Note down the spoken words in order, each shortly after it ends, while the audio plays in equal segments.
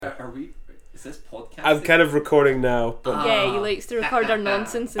we? Is this podcast? I'm kind of recording now, but Yeah, he likes to record our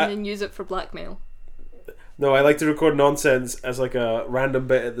nonsense and then use it for blackmail. no, I like to record nonsense as like a random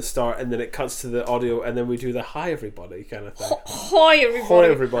bit at the start, and then it cuts to the audio, and then we do the "Hi everybody" kind of thing. Hi everybody. Hi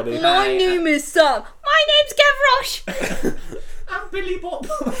everybody. My name is Sam. My name's Gavroche. I'm Billy Bob.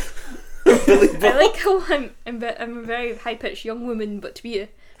 I like how I'm a very high pitched young woman, but to be a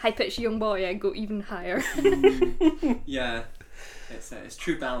high pitched young boy, I go even higher. Yeah, it's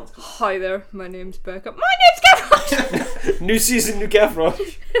true balance. Hi there, my name's Becca. My name's Gavroche. New season, new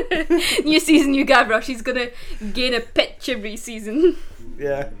Gavroche. New season, new Gavroche. He's gonna gain a pitch every season.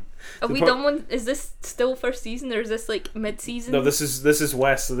 Yeah. Have we done one? Is this still first season, or is this like mid season? No, this is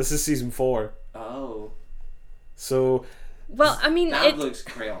West, so this is season 4. Oh, So well, I mean, that looks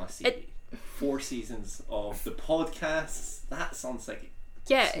great on a CV. 4 seasons of the podcasts. That sounds like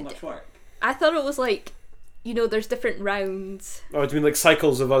so much work. I thought it was like, there's different rounds. oh, do you mean like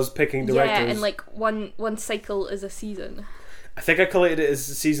cycles of us picking directors? Yeah, and like one cycle is a season. I think I collated it as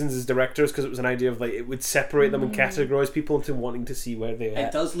seasons as directors because it was an idea of like it would separate them and categorize people into wanting to see where they are.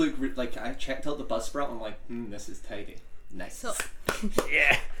 It does look like I checked out the Buzzsprout. I'm like, this is tidy, nice. So,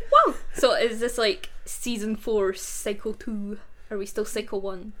 Yeah. wow. So is this like season 4, cycle 2? Are we still cycle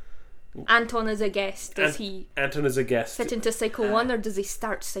 1? Anton is a guest. Does he Anton is a guest. fit into cycle 1, or does he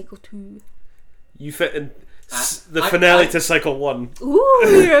start cycle 2? You fit in the finale to cycle 1. Ooh,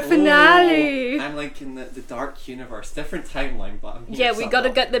 you're a finale. I'm like in the dark universe, different timeline, but I'm here Yeah, to we suck gotta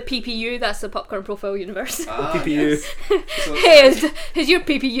up. get the PPU. That's the Popcorn Profile Universe. PPU. Yes. So Hey, has your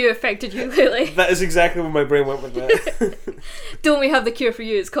PPU affected you lately? That is exactly where my brain went with that. Don't we have the cure for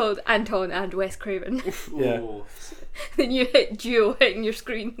you? It's called Anton and Wes Craven. Yeah. ooh, Then you hit duo hitting your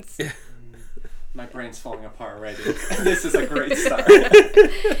screens. my brain's falling apart already. This is a great start.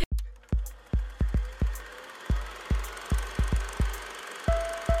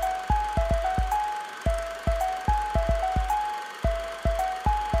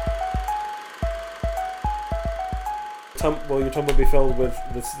 Your Tumblr will be filled with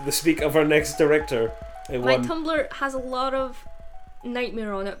the speak of our next director. My Tumblr has a lot of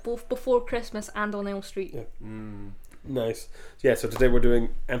Nightmare on it, both before Christmas and on Elm Street. Yeah. Nice. Yeah, so today we're doing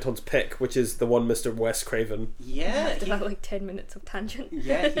Anton's pick, which is the one Mr. Wes Craven. Yeah. Did I have like 10 minutes of tangent?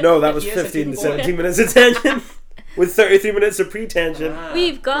 Yeah. No, that was he is a 15 to good boy. 17 minutes of tangent. With 33 minutes of pre-tangent.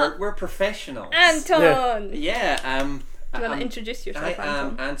 We've got we're professionals. Anton! Yeah. Do you want to introduce yourself, I am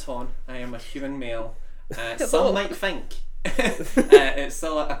Anton? Anton. I am a human male. Oh. Some might think. It's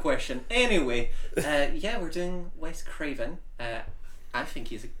still a question. Anyway, yeah, we're doing Wes Craven. I think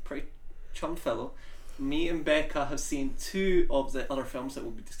he's a pretty chum fellow. Me and Becca have seen 2 of the other films that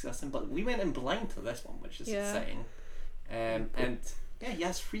we'll be discussing, but we went in blind to this one, which is exciting. And yeah, he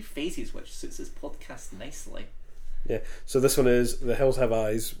has 3 phases, which suits his podcast nicely. Yeah, so this one is The Hills Have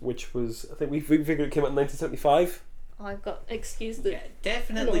Eyes, which was, I think we figured it came out in 1975. Oh, I've got, excuse the... Yeah,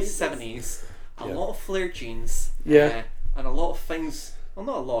 definitely noises. 70s. A Yeah. lot of flare jeans. Yeah. And a lot of things. Well,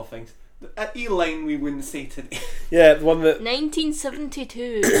 not a lot of things. At E-line, we wouldn't say today. Yeah, the one that...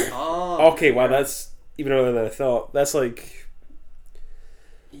 1972. Oh. Okay, wow, that's even earlier than I thought. That's like...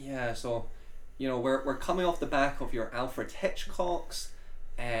 Yeah, so, we're coming off the back of your Alfred Hitchcocks.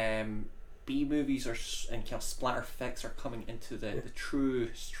 B-movies and kind of splatter flicks are coming into the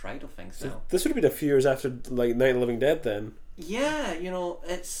true stride of things now. This would have been a few years after like Night of the Living Dead then. Yeah,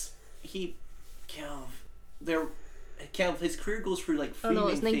 his career goes through like 3 Oh no,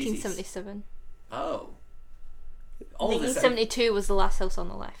 main it's phases. 1977. Oh. 1972 was The Last House on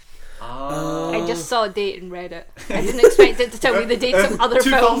the Left. Oh. I just saw a date and read it. I didn't expect it to tell me the dates of other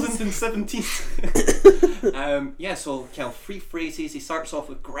films. 2017. Yeah, so kind of 3 phrases. He starts off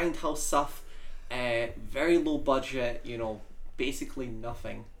with grindhouse stuff, very low budget, basically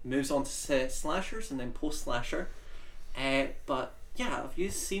nothing. Moves on to slashers and then post-slasher. But yeah, have you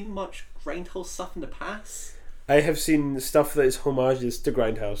seen much grindhouse stuff in the past? I have seen stuff that is homages to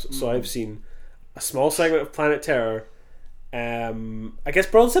Grindhouse. So I've seen a small segment of Planet Terror. I guess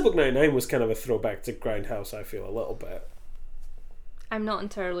Broadside Book 99 was kind of a throwback to Grindhouse, I feel, a little bit. I'm not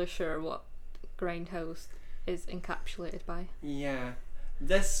entirely sure what Grindhouse is encapsulated by. Yeah.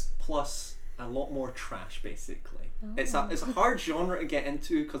 This plus a lot more trash, basically. It's a hard genre to get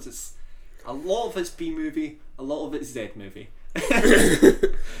into because it's a lot of it's B movie, a lot of it's Z movie.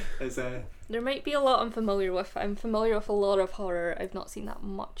 It's There might be a lot I'm familiar with. I'm familiar with a lot of horror. I've not seen that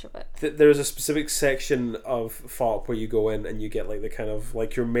much of it. There's a specific section of FOP where you go in and you get like the kind of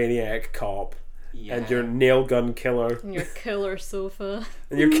like your maniac cop and your nail gun killer And your killer sofa.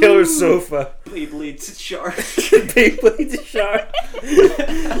 and your killer sofa. Blade shark. Beyblade shark.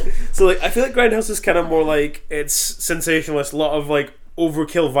 So like I feel like Grindhouse is kind of more like it's sensationalist, a lot of like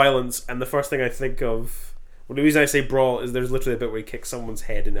overkill violence, and the first thing I think of, well, the reason I say brawl is there's literally a bit where he kicks someone's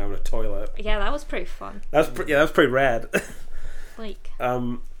head in down a toilet. Yeah, that was pretty fun. That was pretty rad. Like,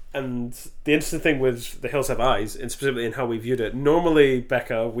 and the interesting thing with The Hills Have Eyes, and specifically in how we viewed it, normally,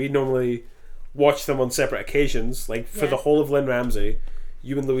 Becca, we normally watch them on separate occasions. Like, for the whole of Lynn Ramsey,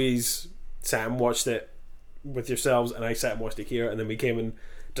 you and Louise sat and watched it with yourselves, and I sat and watched it here, and then we came and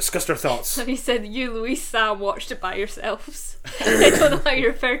discussed our thoughts. so you said you, Louise, Sam watched it by yourselves. I don't know how you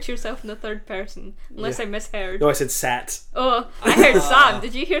refer to yourself in the third person, unless I misheard. No, I said sat. Oh, I heard Sam.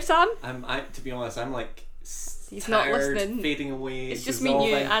 Did you hear Sam? To be honest, I'm like He's tired, not listening. fading away. It's just me and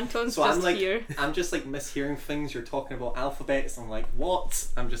you. Anton's so just I'm like, here. I'm just like mishearing things. You're talking about alphabets. I'm like, what?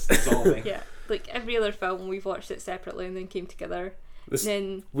 I'm just dissolving. Yeah, like every other film, we've watched it separately and then came together.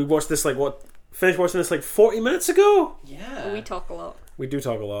 Then we watched this finished watching this like 40 minutes ago. Yeah. we talk a lot. We do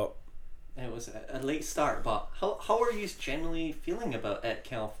talk a lot. It was a late start, but how are you generally feeling about it?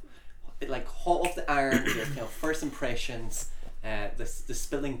 Kind of like hot off the iron, your kind of first impressions, the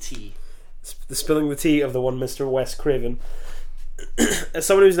spilling tea. The spilling the tea of the one Mr. Wes Craven. As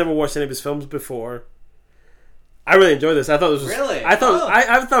someone who's never watched any of his films before, I really enjoyed this. I thought it was really. I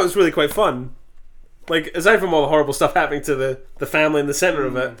thought it was really quite fun. Like, aside from all the horrible stuff happening to the family in the center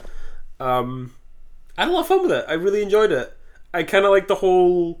of it, I had a lot of fun with it. I really enjoyed it. I kind of like the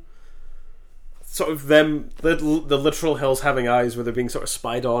whole sort of the literal Hills Having Eyes, where they're being sort of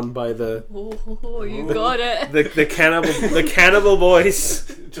spied on by the You got it. the cannibal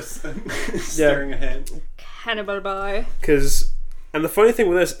boys. Just staring ahead. Cannibal boy. And the funny thing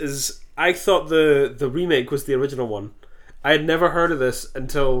with this is, I thought the remake was the original one. I had never heard of this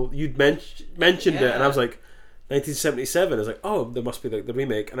until you'd mentioned it, and I was like, 1977. I was like, oh, there must be the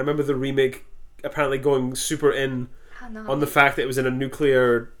remake. And I remember the remake apparently going super in on the fact that it was in a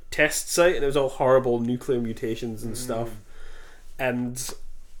nuclear test site, and it was all horrible nuclear mutations and stuff. And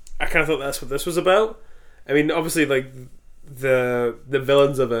I kind of thought that's what this was about. I mean, obviously, like the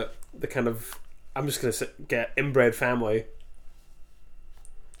villains of it, the kind of, I'm just gonna get inbred family.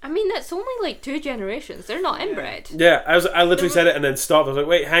 I mean, that's only like 2 generations. They're not inbred. Yeah, I literally said it and then stopped. I was like,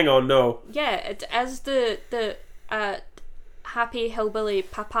 wait, hang on, no. Yeah, as the happy hillbilly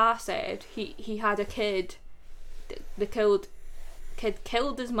papa said, he had a kid. The kid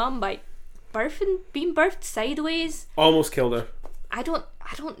killed his mum by being birthed sideways. Almost killed her. I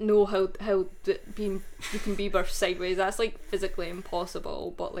don't know how you can be birthed sideways. That's like physically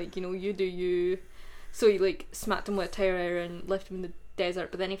impossible. But like, you know, you do you. So he like smacked him with a tire iron and left him in the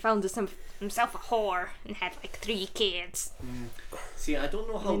desert. But then he found himself a whore and had like 3 kids. See, I don't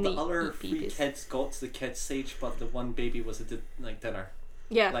know how the other 3 kids got to the kids stage, but the one baby was dinner.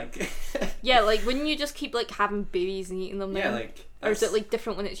 Yeah. Like. Yeah, like when you just keep like having babies and eating them. Yeah, then, like. Or is it like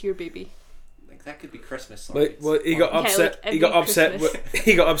different when it's your baby? Like that could be Christmas. Well, he got upset. like he got upset. Christmas.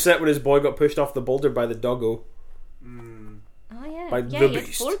 He got upset when his boy got pushed off the boulder by the doggo. Oh yeah. By yeah, the he had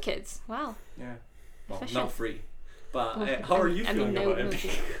beast. 4 kids. Wow. Yeah. Well, Efficient. not 3. But how are you feeling about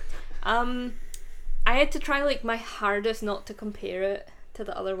it? I had to try like my hardest not to compare it to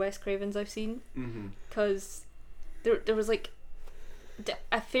the other Wes Cravens I've seen, because there was like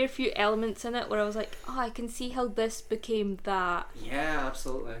a fair few elements in it where I was like, oh, I can see how this became that. Yeah,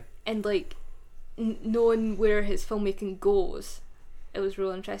 absolutely. And like knowing where his filmmaking goes, it was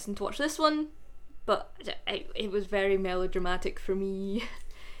real interesting to watch this one, but it was very melodramatic for me.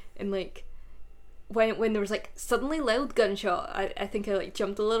 And like when there was like suddenly loud gunshot, I think I like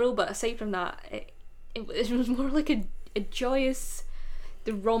jumped a little, but aside from that, it was more like a joyous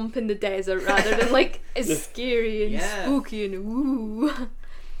the romp in the desert rather than like it's scary and spooky and ooh.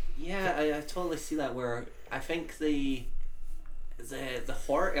 Yeah, I totally see that, where I think the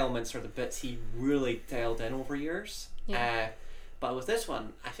horror elements are the bits he really dialed in over years. Yeah. But with this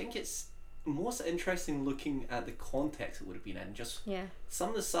one, I think it's most interesting looking at the context it would have been in. Just some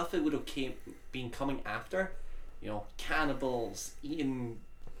of the stuff it would have been coming after. You know, cannibals eating,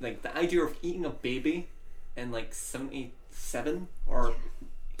 like the idea of eating a baby in like 77 or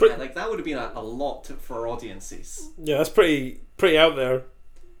like that would have been a lot for audiences. Yeah, that's pretty out there.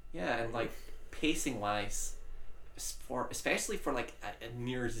 Yeah, and like pacing wise, especially for like a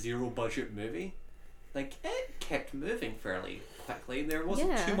near zero budget movie, like it kept moving fairly quickly. There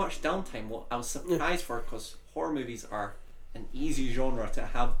wasn't too much downtime. What I was surprised for, because horror movies are an easy genre to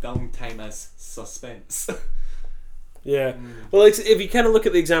have downtime as suspense. Yeah. Well, if you kind of look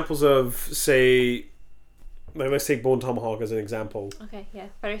at the examples of, say, like let's take Bone Tomahawk as an example. Okay, yeah,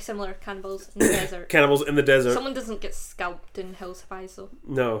 very similar. Cannibals in the desert. Cannibals in the desert. Someone doesn't get scalped in Hills Have Eyes though.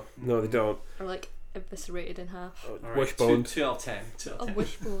 No, they don't. Or like eviscerated in half. Wishbone. 2 out of 10. 2 out of 10.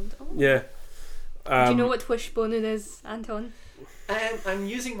 Wishbone. Oh. Yeah. Do you know what wishboning is, Anton? I'm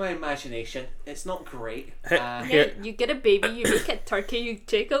using my imagination. It's not great. Yeah, you get a baby, you make a turkey, you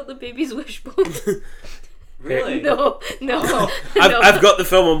take out the baby's wishbone. Really? No. I've got the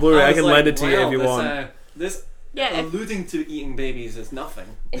film on Blu-ray. I was can like, lend it to you wow, if you this, want. This Yeah, alluding to eating babies is nothing.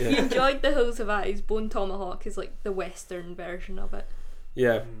 if you enjoyed The Hills Have Eyes, Bone Tomahawk is like the Western version of it.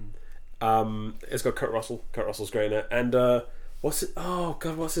 Yeah. It's got Kurt Russell. Kurt Russell's great in it. And what's it? Oh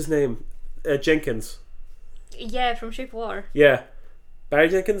God, what's his name? Jenkins. Yeah, from Shape of Water. Yeah, Barry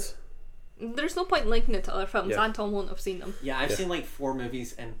Jenkins. There's no point linking it to other films. Yeah. Anton won't have seen them. Yeah, I've seen like 4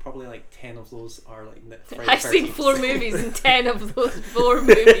 movies, and probably like 10 of those are like Friday I've seen 13th. 4 movies and 10 of those 4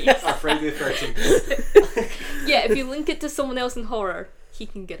 movies. Are Friday the 13th. Yeah, if you link it to someone else in horror, he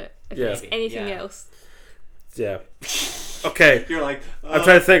can get it. If Yeah. it's anything Yeah. else. Yeah. Okay. You're like, I'm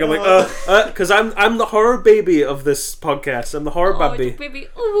trying to think. I'm like, because I'm the horror baby of this podcast. I'm the horror baby. Baby.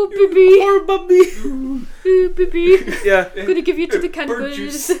 Oh, baby. Horror baby. Oh, baby. Yeah. I'm gonna give you to the Bird cannibals.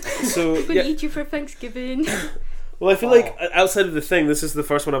 juice. So I'm gonna yeah. eat you for Thanksgiving. Well, I feel like outside of The Thing, this is the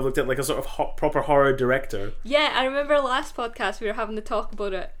first one I've looked at like a sort of proper horror director. Yeah, I remember last podcast we were having to talk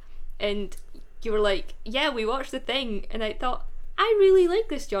about it, and you were like, "Yeah, we watched The Thing," and I thought, I really like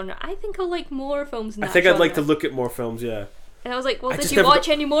this genre. I think I'll like more films in that I think I'd like to genre." look at more films. Yeah. And I was like, "Well, I did just you never watch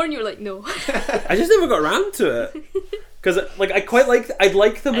any more?" And you were like, "No." I just never got around to it because like I quite like I'd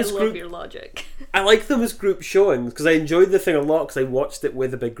like them I as love group. your logic. I like them as group showings because I enjoyed The Thing a lot because I watched it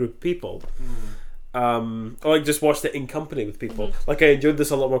with a big group of people. Or like just watched it in company with people. Like I enjoyed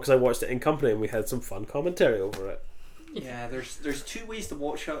this a lot more because I watched it in company and we had some fun commentary over it. Yeah, there's 2 ways to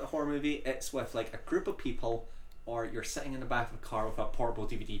watch a horror movie. It's with like a group of people, or you're sitting in the back of a car with a portable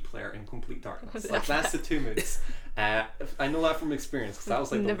DVD player in complete darkness. Like that's the 2 modes. I know that from experience because that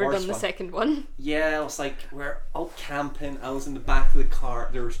was like Never the worst done the one. second one. Yeah, I was like, we're out camping. I was in the back of the car.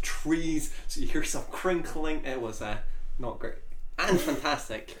 There was trees, so you hear stuff crinkling. It was not great and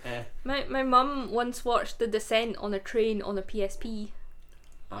fantastic. My mum once watched The Descent on a train on a PSP.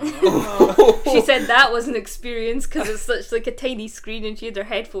 Oh. She said that was an experience because it's such like a tiny screen and she had her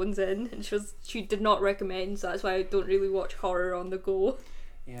headphones in, and she did not recommend. So that's why I don't really watch horror on the go.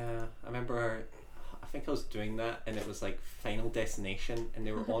 Yeah, I remember. I think I was doing that, and it was like Final Destination, and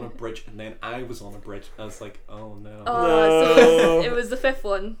they were on a bridge, and then I was on a bridge. I was like, oh no. So it was the 5th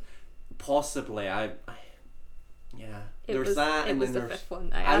one. Possibly, yeah. It There's was, that, it and was then the there's 5th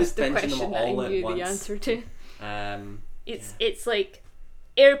one. I I was asked the binging them question that I all at knew the once. answer to. It's It's like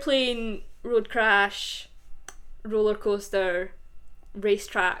airplane, road crash, roller coaster,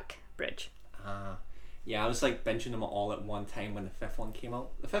 racetrack, bridge. yeah. I was like binging them all at one time when the 5th one came out.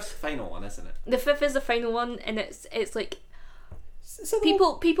 The 5th's the final one, isn't it? The 5th is the final one, and it's like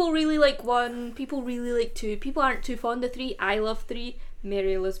people really like 1, people really like 2, people aren't too fond of 3. I love 3.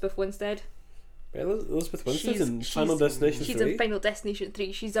 Mary Elizabeth Winstead. Elizabeth Winstead's She's- in Final Destination She's 3. in Final Destination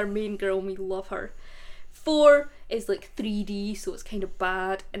 3. She's our main girl and we love her. 4 is like 3D, so it's kind of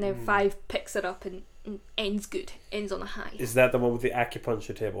bad, and then 5 picks it up and ends good, ends on a high. Is that the one with the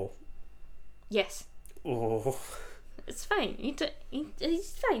acupuncture table? Yes, Oh. it's fine.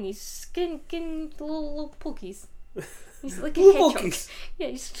 He's fine. He's getting little pokies. He's like a Little hedgehog. pokies. Yeah,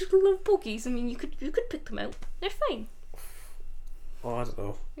 he's just little pokies. I mean, you could pick them out. They're fine. Oh, I don't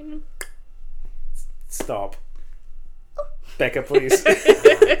know. You know. Stop. Becca, please. I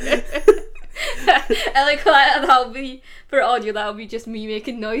like that'll be for audio. That'll be just me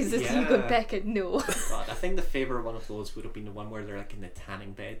making noises and you go Yeah. back and no. God, I think the favourite one of those would have been the one where they're like in the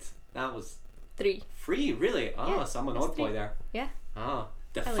tanning beds. That was 3. free, really. Yeah, So I'm an it's odd boy 3. there. Yeah.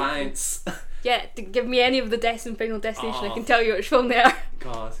 Defiance. Yeah, to give me any of the Final Destination, I Oh. can tell you which film they are.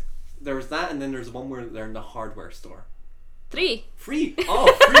 God, there's that, and then there's one where they're in the hardware store. 3. Free.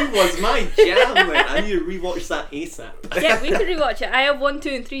 Oh, free was my jam. Then I need to rewatch that ASAP. Yeah, we could rewatch it. I have 1, 2,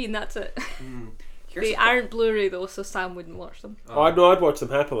 and 3, and that's it. Here's They aren't Blu-ray though, so Sam wouldn't watch them. Oh, I'd watch them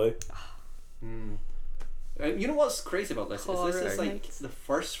happily. You know what's crazy about this? Is Horror this is like nights. the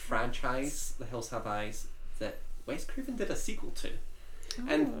first franchise, The Hills Have Eyes, that Wes Craven did a sequel to.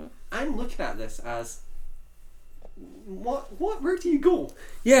 And I'm looking at this as where do you go?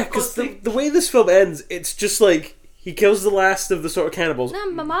 Yeah, because Because the way this film ends, it's just like he kills the last of the sort of cannibals. No,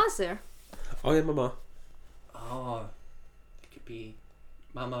 Mama's there. Oh yeah, Mama. Oh, it could be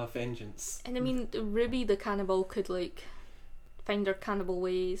Mama Vengeance. And I mean, Ruby the cannibal could like find her cannibal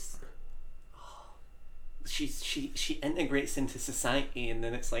ways. She integrates into society, and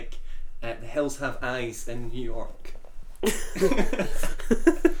then it's like The Hills Have Eyes in New York. And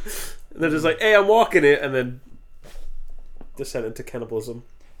they're just like, hey, I'm walking it, and then descend into cannibalism.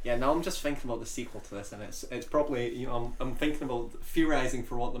 Yeah, now I'm just thinking about the sequel to this, and it's probably, you know, I'm thinking about theorizing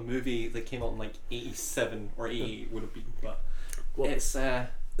for what the movie that came out in like 87 or 88 would have been, but it's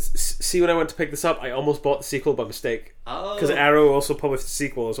See, when I went to pick this up, I almost bought the sequel by mistake, because oh Arrow also published the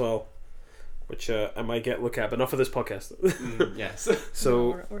sequel as well, which I might look at, but not for this podcast. yes.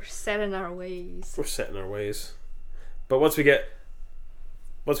 So No, we're set in our ways. we're set in our ways, but once we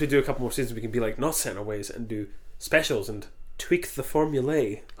do a couple more seasons, we can be like not set in our ways and do specials and tweak the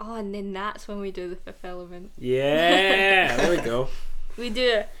formulae. Oh, and then that's when we do the Fifth Element. Yeah, there we go. We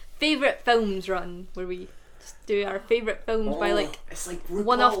do a favourite films run where we just do our favourite films by like it's like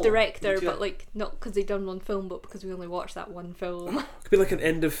one-off RuPaul. director, We do but it- like not because they done one film, but because we only watched that one film. Could be like an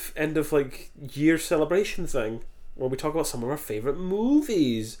end of like year celebration thing where we talk about some of our favourite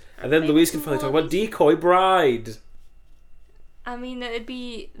movies, and then favourite Louise can finally talk about movies? Decoy Bride. I mean, it'd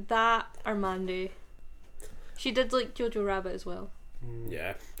be that or Mandy. She did like Jojo Rabbit as well.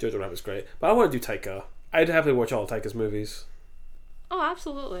 Yeah, Jojo Rabbit's great, but I want to do Taika. I'd happily watch all of Taika's movies. Oh,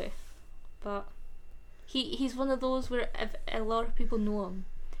 absolutely. But he's one of those where a lot of people know him,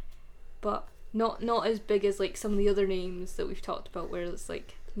 but not as big as like some of the other names that we've talked about, where it's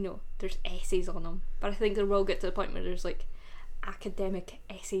like, you know, there's essays on him. But I think there will get to the point where there's like academic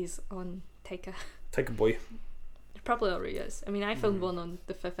essays on Taika. Taika boy. There probably already is. I mean, I filmed one on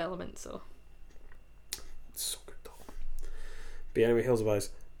The Fifth Element, so It's so good though. But anyway, Hills of Eyes.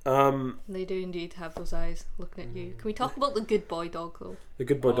 they do indeed have those eyes looking at you. Can we talk about the good boy dog though? The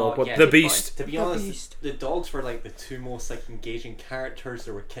Good Boy Dog. What? yeah, The Good Beast. To be The honest, Beast. the dogs were like the two most like engaging characters.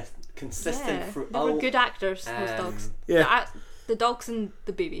 They were consistent Yeah, throughout. they were good actors. Those dogs. Yeah. The dogs and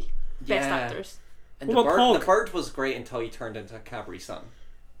the baby, best Yeah. actors. And What about the Pog? bird was great until he turned into a Cadbury Sun.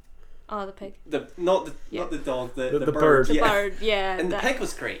 Oh, the pig. Not Yeah. the dog, the The bird. bird. The yeah. bird, yeah. And the that- pig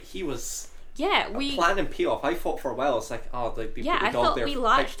was great. He was yeah, a we. plan and payoff. I thought for a while. It's like, oh, they put Yeah, the I dog thought there. we for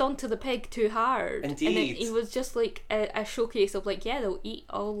latched pig. onto the pig too hard. And then Indeed. he was just like a showcase of like, yeah, they'll eat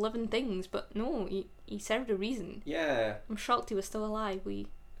all living things, but no, he served a reason. Yeah. I'm shocked he was still alive. We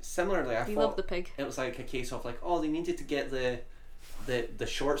Similarly, I love thought the pig. it was like a case of like, oh, they needed to get the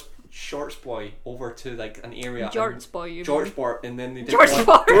shorts boy over to like an area. George boy, you George mean. Boy, and then they didn't George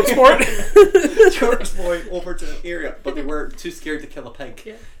want boy. Sport. George Boy over to an area, but they were too scared to kill a pig.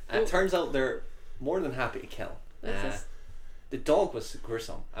 Yeah. It turns out they're more than happy to kill. This is- The dog was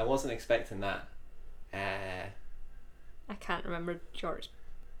gruesome. I wasn't expecting that. I can't remember George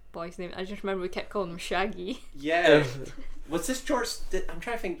boy's name. I just remember we kept calling him Shaggy. Yeah. Was this George? I'm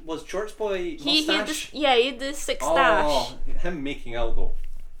trying to think. Was George Boy mustache? He had this, yeah, he had this sick stash. Oh, him making out though.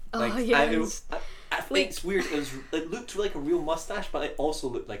 Oh, yes. I think it's weird. It looked like a real mustache, but it also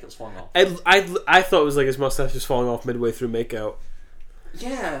looked like it swung off. I thought it was like his mustache was falling off midway through makeout,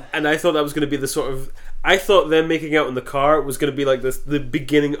 Yeah. and I thought that was going to be the sort of. I thought them making out in the car was going to be like this, the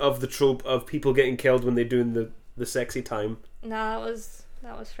beginning of the trope of people getting killed when they're doing the sexy time. Nah, that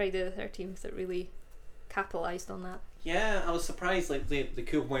was Friday the 13th that really capitalised on that. Yeah, I was surprised. Like they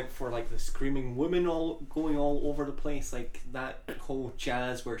could have went for like the screaming women going all over the place, like that whole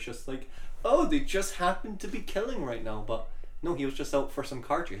jazz where it's just like, oh, they just happen to be killing right now, but no, he was just out for some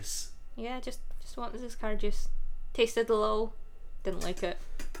car juice. Yeah, just wanted this car juice. Tasted a little, didn't like it.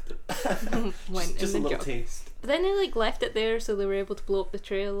 Went just a in the little jug. taste. But then they like left it there so they were able to blow up the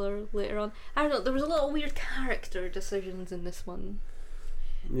trailer later on. I don't know, there was a lot of weird character decisions in this one.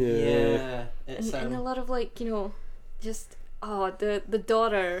 Yeah. It's And a lot of like, you know, just the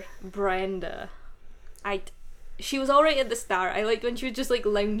daughter, Brenda. She was alright at the start. I liked when she was just like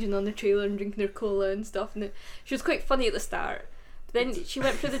lounging on the trailer and drinking her cola and stuff, and she was quite funny at the start. But then she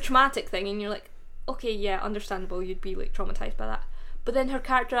went through the traumatic thing, and you're like, okay, yeah, understandable, you'd be like traumatized by that. But then her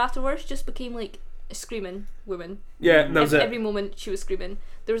character afterwards just became like a screaming woman. Yeah, and that was Every it. moment she was screaming.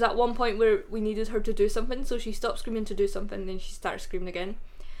 There was at one point where we needed her to do something, so she stopped screaming to do something, and then she started screaming again.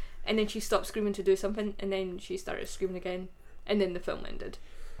 And then she stopped screaming to do something, and then she started screaming again, and then the film ended.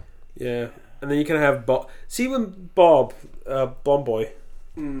 Yeah, and then you can have Bob. See when Bob, Bomb Boy,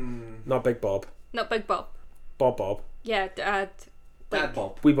 not Big Bob, Not Big Bob. Bob, Yeah, Dad. Dad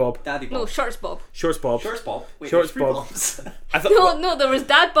Bob. Wee Bob, Daddy Bob. No, Shorts Bob. Shorts Bob. Shorts Bob. Wait, Shorts there's three Bob. Bobs. I thought. No, there was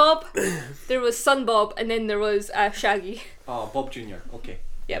Dad Bob, there was Son Bob, and then there was Shaggy. Oh, Bob Jr. Okay.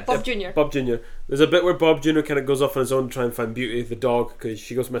 Yeah, Bob Jr. Bob Jr. There's a bit where Bob Jr. kind of goes off on his own to try and find Beauty, the dog, because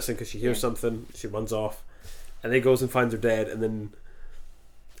she goes missing because she hears something. She runs off, and then he goes and finds her dead. And then,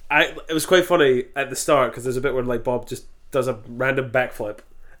 it was quite funny at the start because there's a bit where like Bob just does a random backflip,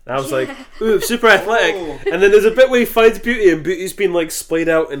 And I was like, ooh, super athletic. Oh. And then there's a bit where he finds Beauty, and Beauty's been like splayed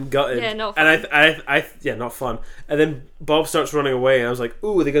out and gutted. Yeah, not fun. And yeah, not fun. And then Bob starts running away, and I was like,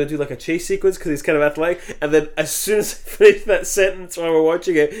 ooh, are they going to do like a chase sequence because he's kind of athletic? And then as soon as I finished that sentence while we're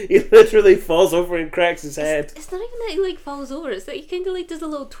watching it, he literally falls over and cracks his head. It's not even that he like falls over. It's that he kind of like does a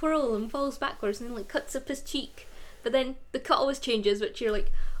little twirl and falls backwards and then like cuts up his cheek. But then the cut always changes, which you're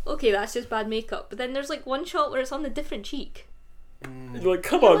like, okay, that's just bad makeup. But then there's like one shot where it's on a different cheek. You're like,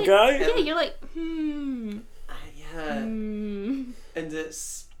 come You're on, like, guy. Yeah, you're like, Yeah. And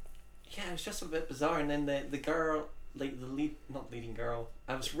it's just a bit bizarre. And then the girl, like the lead, not leading girl.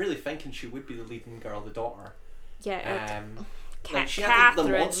 I was really thinking she would be the leading girl, the daughter. Yeah. Like she had the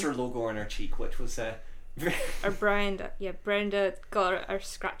Catherine. monster logo on her cheek, which was Or Brenda. Yeah, Brenda got her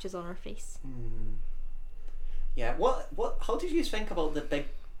scratches on her face. Yeah. What? How did you think about the big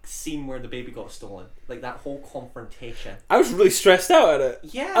scene where the baby got stolen? Like that whole confrontation. I was really stressed out at it.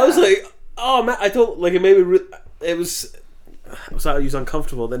 Yeah. I was like, oh man, I don't like it. Made me. It was. I was out. He was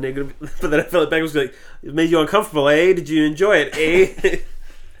uncomfortable. Then but then I felt like Beck was like, it made you uncomfortable, eh? Did you enjoy it, eh?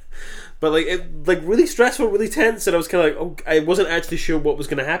 But like it, like really stressful, really tense, and I was kind of like, oh, I wasn't actually sure what was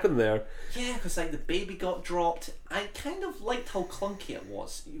going to happen there. Yeah, because like the baby got dropped. I kind of liked how clunky it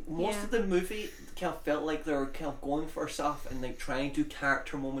was. Most Yeah. of the movie kind of felt like they were kind of going for stuff and like trying to do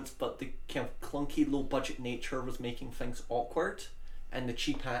character moments, but the kind of clunky, low budget nature was making things awkward, and the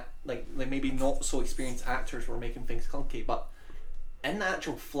cheap like maybe not so experienced actors were making things clunky. But in the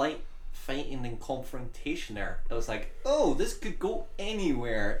actual fighting and confrontation there, it was like, oh, this could go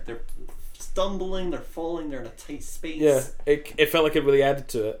anywhere. They're stumbling, they're falling, they're in a tight space. Yeah, it felt like it really added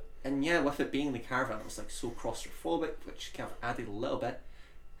to it. And yeah, with it being the caravan, it was like so claustrophobic, which kind of added a little bit.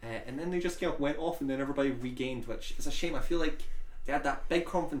 And then they just kind of went off, and then everybody regained, which is a shame. I feel like they had that big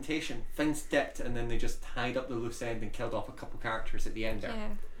confrontation, things dipped, and then they just tied up the loose end and killed off a couple characters at the end there.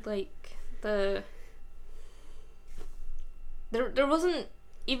 Yeah, like there wasn't,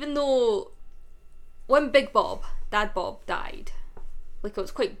 even though when Big Bob, Dad Bob died, like it was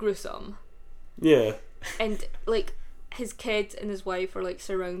quite gruesome. Yeah. And like his kids and his wife were like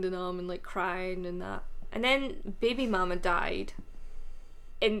surrounding him and like crying and that. And then Baby Mama died.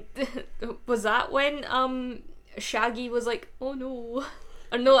 And was that when Shaggy was like, oh no.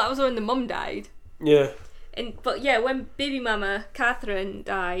 Or no, that was when the mum died. Yeah. But yeah, when Baby Mama Catherine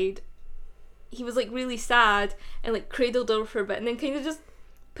died, he was like really sad and like cradled her for a bit and then kind of just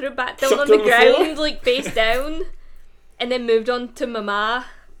put her back down Chucked on her the on the floor. ground, like face down, and then moved on to Mama.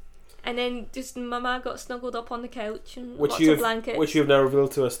 And then just Mama got snuggled up on the couch and lots of blankets. Which you have now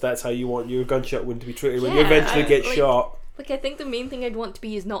revealed to us, that's how you want your gunshot wound to be treated when you Yeah, eventually get like, shot. Like, I think the main thing I'd want to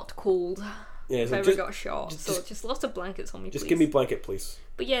be is not cold Yeah, if so I ever just, got shot. So just lots of blankets on me, just please. give me blanket, please.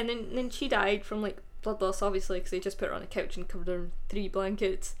 But yeah, and then she died from like blood loss, obviously, because they just put her on a couch and covered her in 3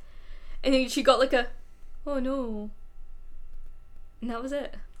 blankets. And then she got like a, oh no. And that was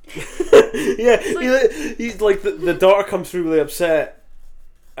it. Yeah, he's like the daughter comes through really upset.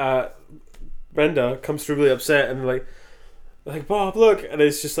 Brenda comes through really upset and like Bob, look, and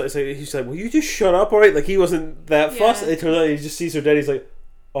it's like he's like, will you just shut up, alright? Like he wasn't that fussed. And it turns out he just sees her dead. He's like,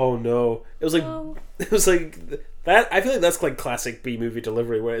 oh no. It was like that. I feel like that's like classic B movie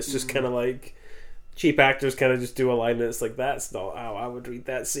delivery where it's just kind of like cheap actors kind of just do a line and it's like that's not how I would read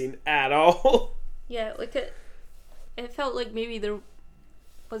that scene at all. Yeah, like it felt like maybe there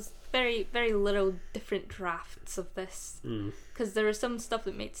was very, very little different drafts of this, because there was some stuff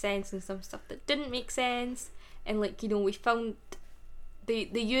that made sense and some stuff that didn't make sense, and like, you know, we found they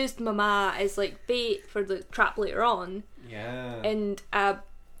used Mama as like bait for the trap later on. Yeah. And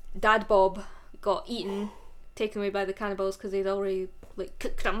Dad Bob got taken away by the cannibals because they'd already like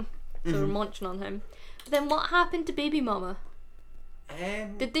cooked him, so they were munching on him. But then what happened to Baby Mama?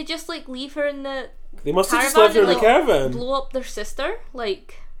 Did they just like leave her in the They must have just caravan left her in and, the caravan. blow up their sister?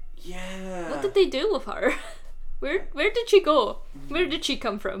 Like, Yeah. what did they do with her? Where did she go? Where did she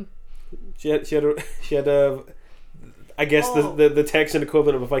come from? She had a I guess the Texan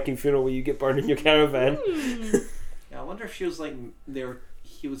equivalent of a Viking funeral where you get burned in your caravan. Yeah, I wonder if she was like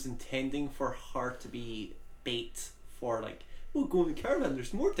he was intending for her to be bait for like, we'll go in the caravan,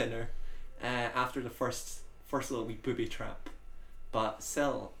 there's more dinner, after the first little wee booby trap. But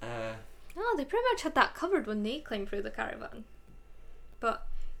still, Oh, they pretty much had that covered when they climbed through the caravan. But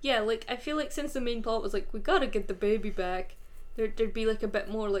yeah, like I feel like since the main plot was like, we gotta get the baby back, there'd be like a bit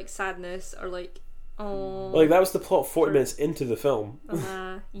more like sadness or like, oh, Like that was the plot 40 minutes into the film.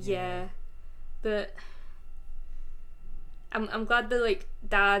 yeah. But I'm glad that like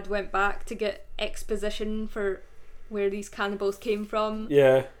Dad went back to get exposition for where these cannibals came from.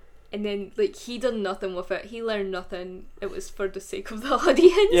 Yeah. and then like he done nothing with it. He learned nothing. It was for the sake of the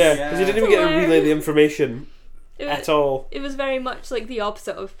audience. Yeah, because he didn't even get to relay the information It at all. It was very much like the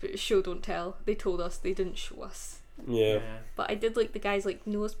opposite of show don't tell. They told us, they didn't show us. Yeah. But I did like the guy's like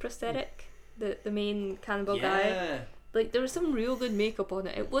nose prosthetic, the main cannibal guy. Like there was some real good makeup on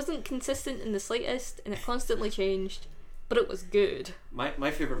it. It wasn't consistent in the slightest, and it constantly changed, but it was good.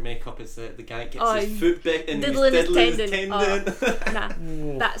 My favourite makeup is the guy gets Oh, his foot bit and he's diddling his diddling his tendon. tendon.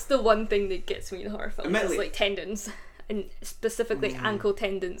 Nah, that's the one thing that gets me in horror films. Admittedly- Is like tendons, and specifically ankle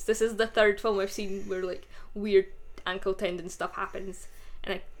tendons. This is the third film I've seen where like weird ankle tendon stuff happens,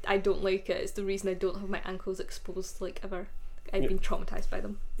 and I don't like it. It's the reason I don't have my ankles exposed like ever. I've been traumatized by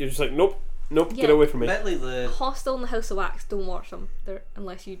them. You're just like, nope, Yeah. get away from me. Admittedly, the Hostel and the House of Wax, don't watch them. They're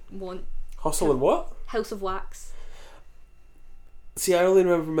unless you want Hostel and what? House of Wax. See, I only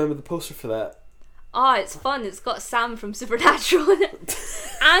remember the poster for that. Ah, it's fun. It's got Sam from Supernatural in it,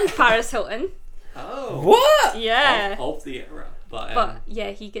 and Paris Hilton. What? Yeah, of the era, but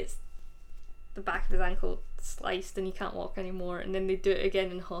yeah, he gets the back of his ankle sliced and he can't walk anymore. And then they do it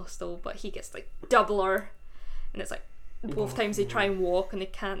again in Hostel, but he gets like doubler, and it's like both times they try and walk and they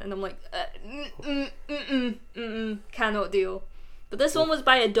can't. And I'm like, cannot deal. But this one was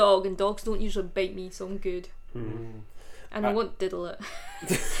by a dog, and dogs don't usually bite me, so I'm good. And I won't diddle it,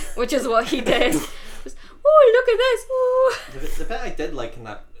 which is what he did. Just, oh, look at this! the bit I did like in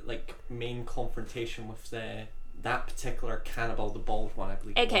that like main confrontation with that particular cannibal, the bald one, I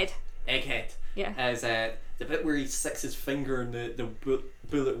believe. Egghead. Yeah. Is the bit where he sticks his finger in the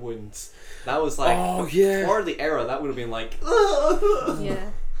bullet wounds. That was like, Oh, yeah. for the era, that would have been like,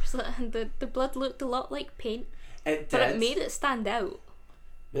 Yeah. Just like, and the blood looked a lot like paint, it but did. it made it stand out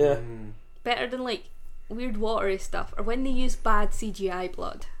Yeah. better than like weird watery stuff, or when they use bad CGI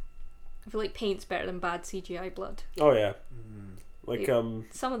blood. I feel like paint's better than bad CGI blood. Oh yeah. Like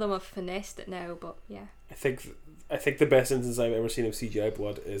Some of them have finessed it now, but yeah. I think the best instance I've ever seen of CGI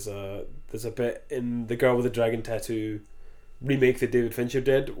blood is there's a bit in The Girl with the Dragon Tattoo remake that David Fincher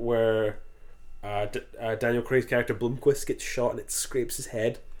did where Daniel Craig's character Blomquist gets shot and it scrapes his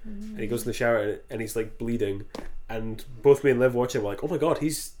head, and he goes in the shower and he's like bleeding, and both me and Liv watching were like, oh my god,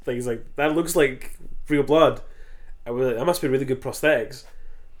 he's like that looks like real blood. I was like, that must be really good prosthetics.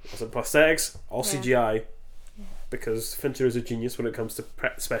 I said prosthetics, all Yeah. CGI, because Fincher is a genius when it comes to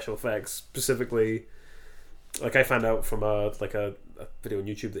special effects. Specifically, like I found out from a video on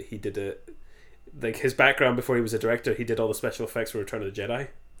YouTube that he did it. Like his background before he was a director, he did all the special effects for Return of the Jedi.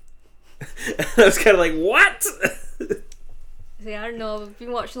 I was kind of like, what? See, I don't know. I've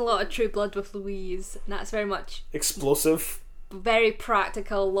been watching a lot of True Blood with Louise, and that's very much Explosive. very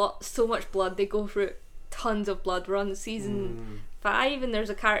practical. So much blood. They go through tons of blood. We're on season 5, and there's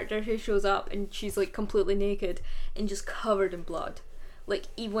a character who shows up, and she's like completely naked and just covered in blood. Like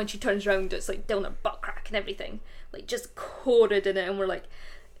even when she turns around, it's like down her butt crack and everything, like just coated in it. And we're like,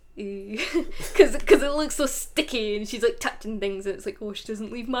 because it looks so sticky, and she's like touching things, and it's like, oh, she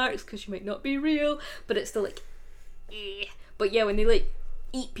doesn't leave marks because she might not be real, but it's still like, but yeah, when they like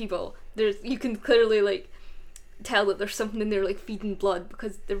eat people, you can clearly like tell that there's something in there like feeding blood,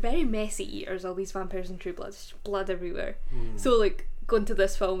 because they're very messy eaters, all these vampires in True Blood. There's just blood everywhere. So like going to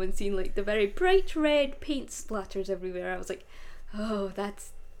this film and seeing like the very bright red paint splatters everywhere, I was like, oh,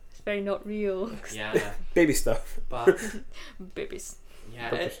 it's very not real. Yeah, Baby stuff. but Babies.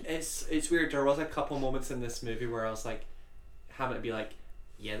 yeah, it's weird. There was a couple moments in this movie where I was like, having to be like,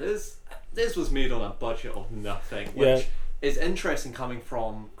 yeah, this was made on a budget of nothing, which is interesting coming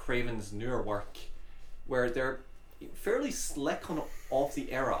from Craven's newer work, where they're fairly slick on of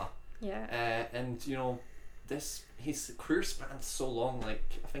the era. Yeah. And you know, his career spans so long. Like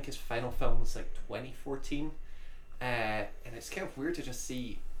I think his final film was like 2014, and it's kind of weird to just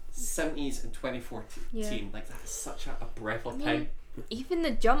see 70s in 2014. Yeah. Like that's such a breath of I mean, time. even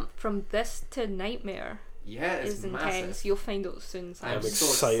the jump from this to Nightmare Yeah, it's is intense. massive. You'll find out soon, Sam. I'm so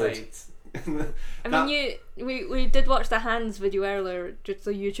excited. excited. I mean, we did watch the hands video earlier, just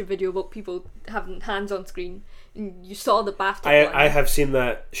a YouTube video about people having hands on screen, and you saw the bathtub one. I have seen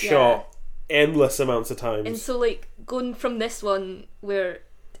that shot endless amounts of times. And so, like, going from this one, where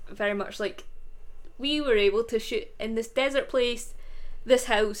very much like we were able to shoot in this desert place, this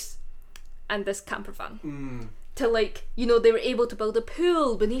house, and this camper van. To like, you know, they were able to build a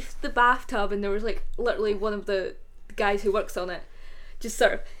pool beneath the bathtub, and there was like literally one of the guys who works on it just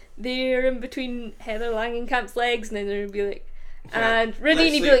sort of there in between Heather Langenkamp's legs, and then there would be like, and Rudy,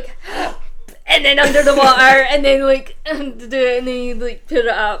 and he'd be like, and then under the water, and then like do it, and then he'd like put it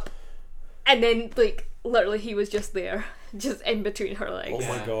up, and then like literally he was just there just in between her legs. Oh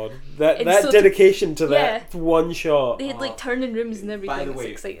my Yeah. god, that And that so dedication to that one shot. They had like turning rooms and everything. By the It's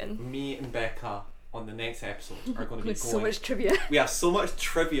way, exciting. me and Becca on the next episode are going to be With so going. much trivia. We have so much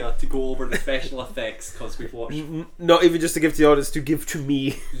trivia to go over the special effects because we've watched. Not even just to give to the audience, to give to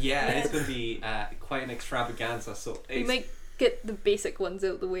me. Yeah, it's going to be quite an extravaganza. So We it's, might get the basic ones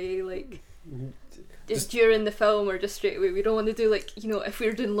out the way, like Just- during the film or just straight away. We don't want to do like, you know, if we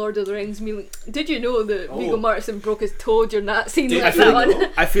were doing Lord of the Rings, me like, did you know that Oh. Viggo Mortensen broke his toe during that scene? Did Like you that know?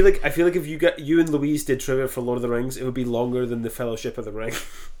 one. I feel like if you and Louise did trivia for Lord of the Rings, it would be longer than the Fellowship of the Ring.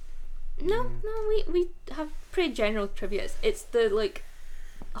 No, we have pretty general trivia. It's the like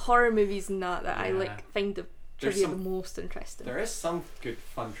horror movies and that I Yeah. like find the There's trivia some- the most interesting. there is some good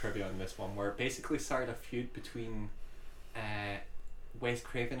fun trivia in this one where it basically started a feud between Wes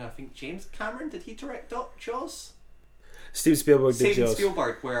Craven and I think James Cameron. Did he direct Jaws? Steve Spielberg did Steven Jaws.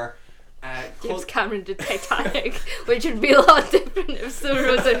 Spielberg, where James Cameron did Titanic, which would be a lot different if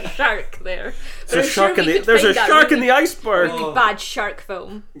there was a shark there. There's a I'm sure shark in we the could there's a find that shark in really- the iceberg. Really Oh. bad shark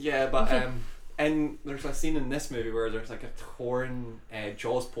film. yeah, but and there's a scene in this movie where there's like a torn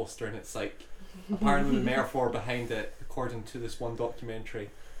Jaws poster, and it's like apparently the metaphor behind it, according to this one documentary,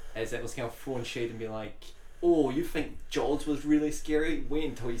 is it was kind of throwing shade and be like, "Oh, you think Jaws was really scary? Wait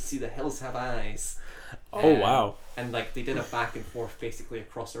until you see The Hills Have Eyes." Oh wow. And like they did a back and forth basically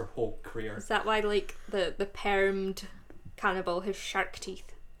across their whole career. Is that why like the permed cannibal has shark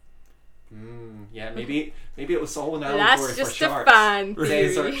teeth? Yeah, maybe it was all an allegory That's for just a sharks. fan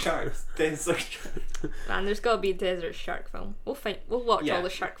Desert theory. sharks. Desert sharks. Man, there's got to be a desert shark film. We'll watch Yeah. all the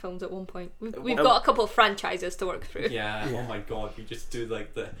shark films at one point. We've Well- got a couple of franchises to work through. Yeah. Oh my god, we just do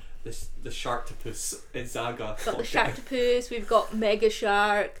like the Sharktopus Zaga. We've got the Sharktopus, we've got Mega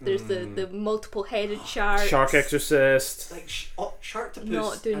Shark, there's the multiple headed sharks. Shark Exorcist. Like Sharktopus.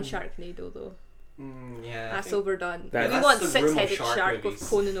 Not doing and- Sharknado though. Yeah. I That's think- overdone. That- we That's want the six room of headed shark shark movies. with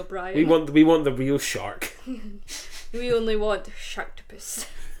Conan O'Brien. We want the real shark. We only want Sharktopus.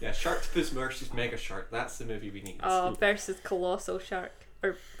 Yeah, Sharktopus versus Mega Shark. That's the movie we need. Versus Colossal Shark.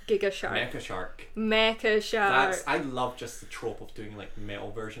 Or Giga Shark. Mecha Shark. Mecha Shark. I love just the trope of doing like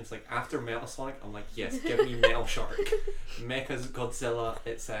metal versions. Like after Metal Sonic, I'm like, yes, give me Metal Shark. Mecha's Godzilla.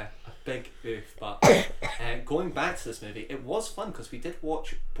 It's a big oof. But going back to this movie, it was fun because we did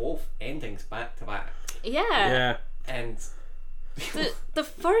watch both endings back to back, Yeah. Yeah. and The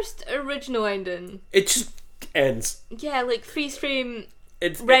first original ending, It just ends. yeah, like freeze frame,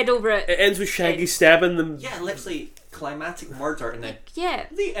 It read over it. It ends with Shaggy stabbing them. yeah, literally climatic murder, and then Yeah.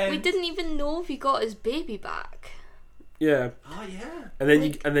 the end. We didn't even know if he got his baby back. Yeah. Oh yeah. And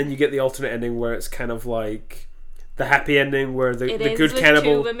then you get the alternate ending where it's kind of like the happy ending where the It good ends with two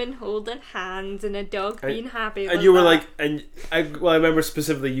cannibal. women holding hands and a dog being happy. And with you were that. like, I remember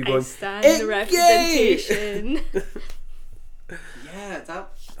specifically you I going, stand "Eh, the yay!" representation. Yeah, that.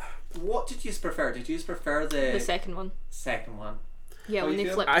 What did you prefer? Did you prefer The second one. second one? Yeah, How when you they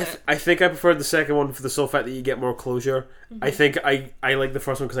feel? flipped it. I think I preferred the second one for the sole fact that you get more closure. Mm-hmm. I think I like the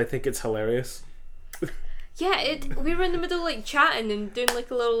first one because I think it's hilarious. Yeah, we were in the middle like chatting and doing like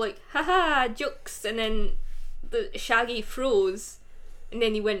a little like haha jokes, and then the Shaggy froze, and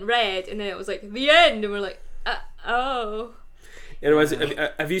then he went red, and then it was like the end, and we're like, oh. Anyways,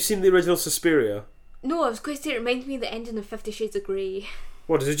 have you seen the original Suspiria? No, I was going to say it reminds me of the ending of 50 Shades of Grey.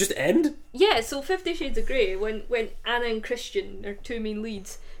 What, does it just end? Yeah, so 50 Shades of Grey, when Anna and Christian, their two main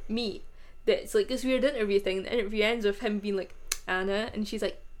leads, meet, it's like this weird interview thing. The interview ends with him being like, Anna, and she's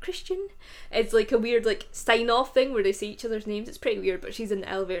like, Christian. It's like a weird like sign-off thing where they say each other's names. It's pretty weird, but she's in the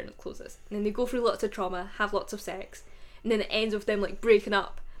elevator and it closes. And then they go through lots of trauma, have lots of sex, and then it ends with them like breaking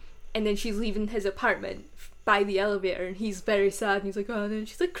up. And then she's leaving his apartment by the elevator, and he's very sad, and he's like, oh, and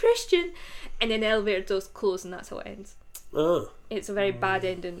she's like, Christian. And then the elevator does close, and that's how it ends. Oh. It's a very bad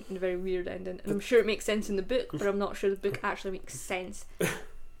ending and a very weird ending, and I'm sure it makes sense in the book, but I'm not sure the book actually makes sense.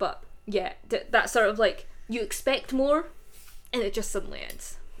 But yeah, that sort of like you expect more, and it just suddenly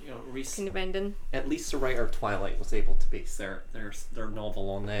ends. You know, Kind of ending. at least the writer of Twilight was able to base their novel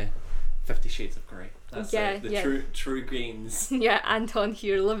on 50 Shades of Grey. That's Yeah, the yeah. true gains. Yeah, Anton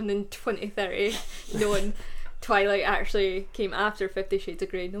here living in 2030, knowing Twilight actually came after 50 Shades of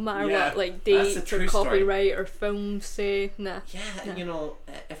Grey, no matter Yeah, what like that's a dates or true story. copyright or films say. Nah. Yeah, Yeah. you know,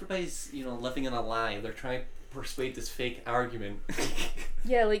 everybody's living in a lie. They're trying to persuade this fake argument.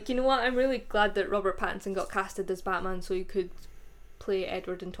 Yeah, like, you know what? I'm really glad that Robert Pattinson got casted as Batman so he could play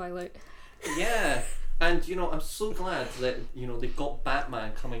Edward in Twilight. Yeah, and I'm so glad that they've got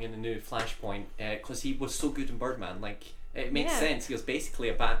Batman coming in the new Flashpoint because he was so good in Birdman. Like it makes Yeah. sense. He was basically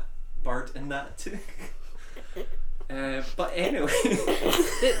a bat bird in that too. But anyway,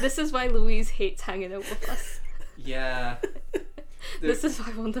 This is why Louise hates hanging out with us. Yeah. This is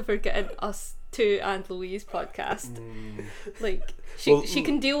why I will never get an Us Two and Louise podcast. Like, Well, she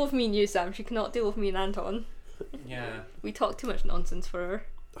can deal with me and you, Sam. She cannot deal with me and Anton. Yeah. We talk too much nonsense for her.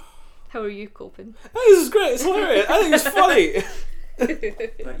 How are you coping? Oh, this is great. It's hilarious. I think it's funny.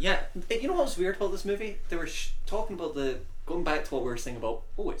 But yeah, you know what's weird about this movie? They were talking about going back to what we were saying about,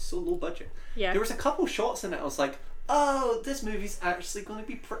 oh, it's so low budget. Yeah. There was a couple shots in it. I was like, oh, this movie's actually going to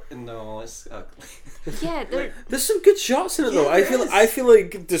be no, it's ugly. Yeah, There's some good shots in it though. Yeah, there I is. feel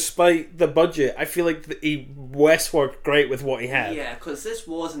like despite the budget, I feel like Wes worked great with what he had. Yeah, because this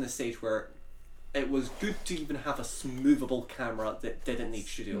was in the stage where it was good to even have a movable camera that didn't need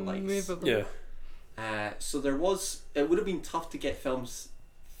studio lights. movable. Yeah. So it would have been tough to get films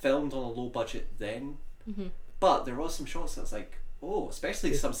filmed on a low budget then, but there was some shots that was like, oh,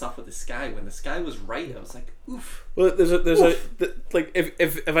 especially some stuff with the sky. When the sky was right, I was like, oof. Well, there's like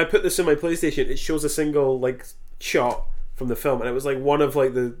if I put this in my PlayStation, it shows a single like shot from the film, and it was like one of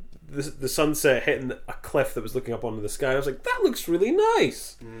like the sunset hitting a cliff that was looking up onto the sky. I was like, that looks really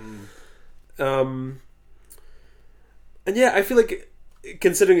nice. And yeah, I feel like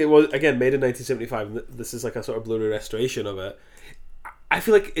considering it was again made in 1975, and this is like a sort of Blu-ray restoration of it. I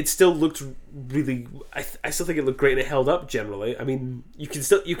feel like it still looked really. I still think it looked great and it held up generally. I mean, you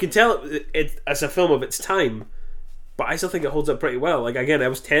can tell it as a film of its time, but I still think it holds up pretty well. Like again, I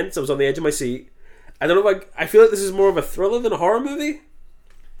was tense. I was on the edge of my seat. I don't know if I feel like this is more of a thriller than a horror movie,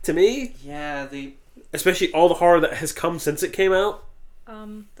 to me. Yeah, Especially all the horror that has come since it came out.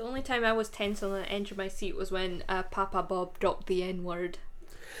 The only time I was tense on the edge of my seat was when Papa Bob dropped the N-word.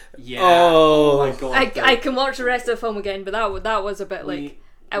 yeah. Oh. Oh my god. I can watch the rest of the film again, but that was a bit like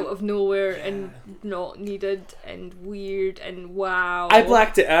out of nowhere and not needed and weird and wow. I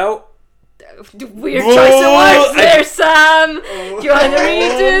blacked it out. Weird choice of words there, Sam. Do you want to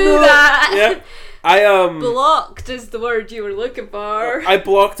redo that? Yeah. I Blocked is the word you were looking for. I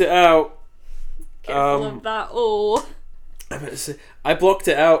blocked it out. Careful of that. Oh. I blocked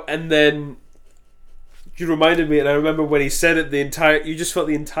it out, and then you reminded me, and I remember when he said it, you just felt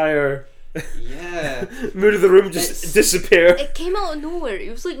the entire Yeah. mood of the room just disappear. It came out of nowhere. He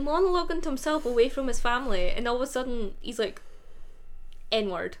was like monologuing to himself away from his family, and all of a sudden he's like,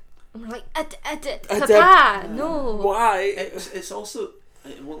 N-word. And we're like, Papa, no. Why? It's also,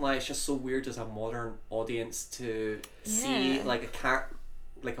 I won't lie, it's just so weird as a modern audience to see Yeah.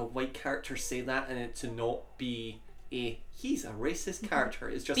 like a white character say that, and it to not be he's a racist character.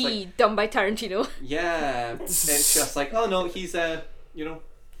 It's just like, done by Tarantino. yeah, it's just like, oh no, he's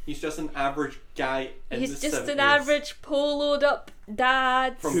he's just an average guy in He's the just 70s. an average poloed up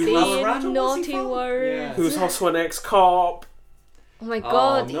dad From saying Colorado, was he naughty from? words. Yeah. Who's also an ex-cop. Oh my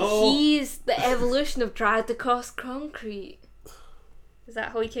god, no. he's the evolution of dragged across concrete. Is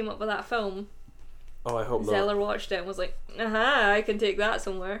that how he came up with that film? Oh, I hope not. Zeller watched it and was like, I can take that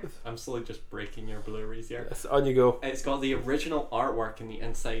somewhere. I'm slowly just breaking your Blu-rays here. Yes, on you go. It's got the original artwork in the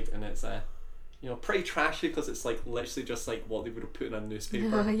inside, and it's pretty trashy because it's like literally just like what they would have put in a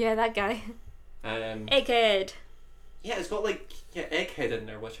newspaper. Yeah, that guy. Egghead. Yeah, it's got like Egghead in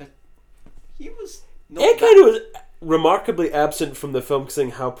there, which he was not Egghead was remarkably absent from the film,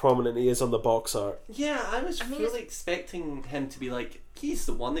 considering how prominent he is on the box art. Yeah, I was mean, fully expecting him to be like, he's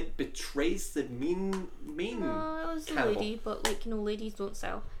the one that betrays the mean. No, it was a cannibal. lady, but like, ladies don't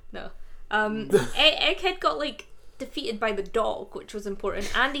sell. No. Egghead got like defeated by the dog, which was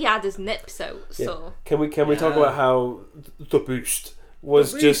important, and he had his nips out. So Can we talk Yeah. about how the Boost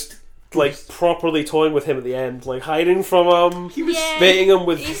was just like properly toying with him at the end, like hiding from him, He was baiting him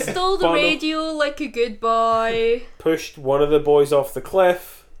with he stole the bundle, radio like a good boy. pushed one of the boys off the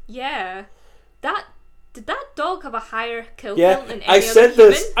cliff. Yeah. Did that dog have a higher kill Yeah, count than any I other said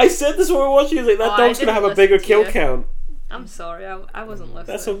human? this. I said this when we were watching. Like that Oh, I dog's gonna didn't have a listen bigger to kill you. count. I'm sorry, I wasn't listening.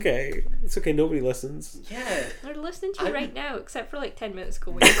 That's okay. It's okay. Nobody listens. yeah. They're listening to you right now, except for like 10 minutes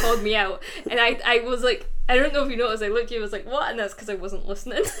ago when you called me out. And I was like, I don't know if you noticed, I looked at you and was like, what? And that's because I wasn't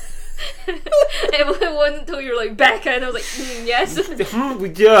listening. It wasn't until you were like, Becca, and I was like, yes.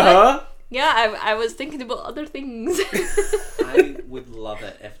 Yeah. Yeah, I was thinking about other things. I would love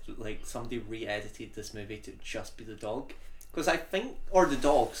it if like somebody re-edited this movie to just be the dog, or the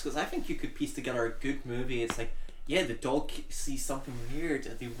dogs, because I think you could piece together a good movie. It's like, yeah, the dog sees something weird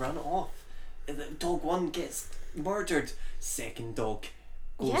and they run off, and the dog one gets murdered. Second dog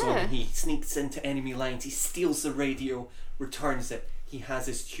goes on, he sneaks into enemy lines, he steals the radio, returns it, he has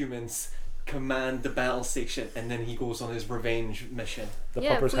his humans command the battle station, and then he goes on his revenge mission. The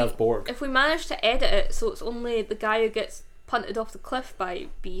Yeah, puppers if have Borg. If we manage to edit it so it's only the guy who gets punted off the cliff by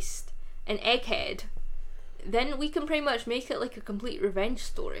Beast and Egghead, then we can pretty much make it like a complete revenge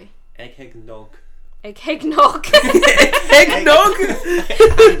story. Egghead and dog. Eggnog. Eggnog?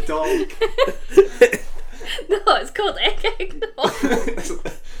 And dog. No, it's called Eggnog.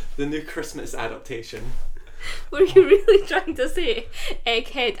 The new Christmas adaptation. Were you really trying to say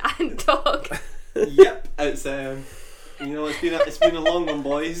egghead and dog? Yep, it's it's been a long one,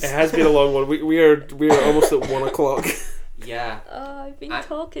 boys. It has been a long one. We are almost at 1 o'clock. Yeah. Oh, I've been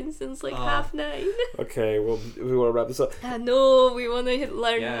talking since like 9:30. Okay, well, we want to wrap this up. I know, we want to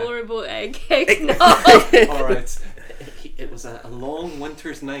learn more about eggnog. Alright. It was a long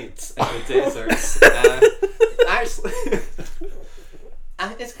winter's night in the deserts. Actually,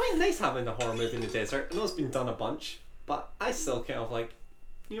 it's quite nice having a horror movie in the desert. I know it's been done a bunch, but I still kind of like,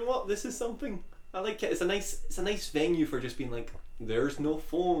 you know what, this is something. I like it. It's a nice venue for just being like, there's no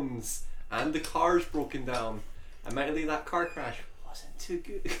phones and the car's broken down. Admittedly, that car crash wasn't too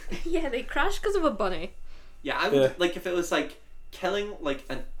good. Yeah, they crashed because of a bunny. Yeah, I would like if it was like killing like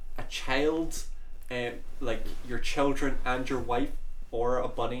a child, like your children and your wife, or a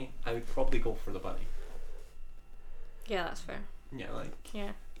bunny. I would probably go for the bunny. Yeah, that's fair. Yeah, like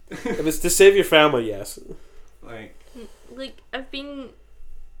Yeah. If it's to save your family, yes. like I've been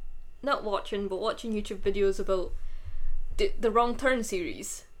not watching, but watching YouTube videos about the Wrong Turn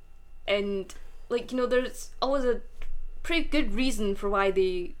series, and there's always a pretty good reason for why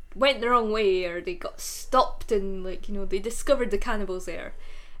they went the wrong way, or they got stopped, and they discovered the cannibals there.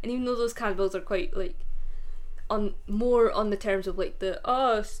 And even though those cannibals are quite more on the terms of like the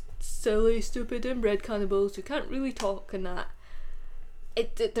silly, stupid, inbred cannibals who can't really talk and that,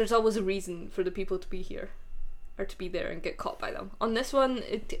 there's always a reason for the people to be here or to be there and get caught by them. On this one,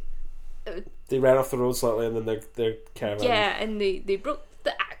 they ran off the road slightly, and then their caravan. Yeah, and they broke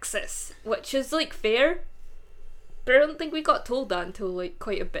the axis, which is fair, but I don't think we got told that until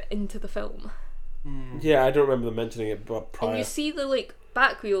quite a bit into the film. Yeah, I don't remember them mentioning it, but prior. And you see the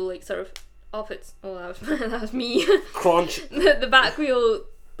back wheel sort of off its. Oh, that was me. Crunch. The back wheel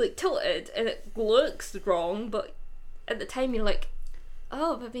tilted, and it looks wrong, but at the time you're like,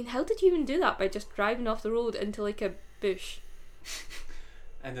 oh, I mean, how did you even do that by just driving off the road into a bush?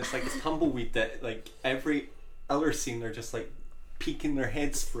 And it's this tumbleweed that every other scene they're just peeking their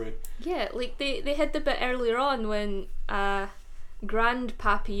heads through. Yeah, they had the bit earlier on when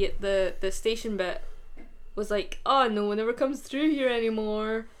Grandpappy at the station bit was like, oh, no one ever comes through here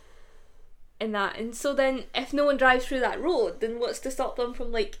anymore, and so then if no one drives through that road, then what's to stop them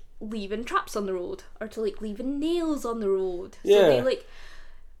from leaving traps on the road, or to leaving nails on the road? Yeah. So they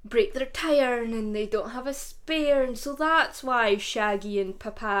break their tire and then they don't have a spare, and so that's why Shaggy and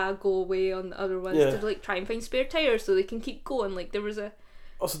Papa go away on the other ones to try and find spare tires so they can keep going. There was a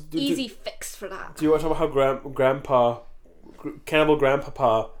also, easy fix for that. Do you want to talk about how Cannibal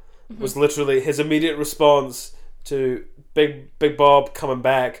Grandpapa was literally his immediate response to Big Bob coming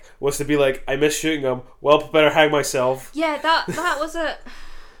back was to be like, I miss shooting him, well, better hang myself. Yeah, that was a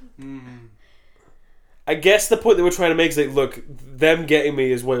I guess the point they were trying to make is look, them getting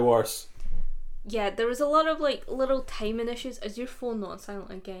me is way worse. Yeah, there was a lot of little timing issues. Is your phone not on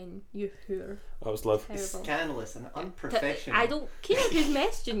silent again, you whore? That was Liv. Terrible. Scandalous and unprofessional. I don't care who's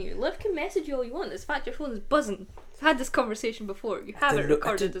messaging you. Liv can message you all you want. It's the fact your phone is buzzing. I've had this conversation before. You have it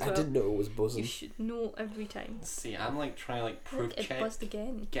recorded as well. I didn't know it was buzzing. You should know every time. See, I'm trying to proof It check, buzzed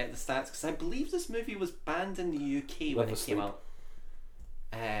again. get the stats, because I believe this movie was banned in the UK when it came out.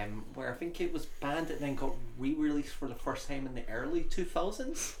 Where I think it was banned and then got re-released for the first time in the early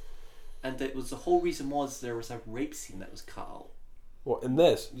 2000s, and it was the whole reason was there was a rape scene that was cut out. What, in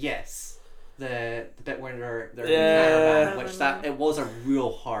this? Yes, the bit where they're Yeah. in the caravan, which it was a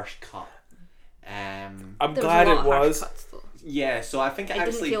real harsh cut. I'm There glad was a lot it of harsh was. cuts, though. Yeah, so I think It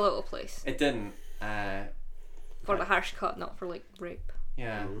actually didn't feel out of place it didn't. for the harsh cut, not for rape.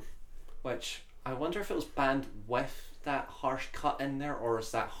 Yeah, which I wonder if it was banned with that harsh cut in there, or is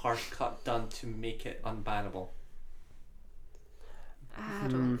that harsh cut done to make it unbannable? I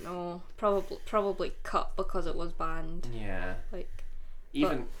don't know. Probably cut because it was banned. Yeah. I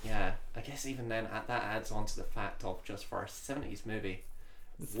guess even then that adds on to the fact of just for a 70s movie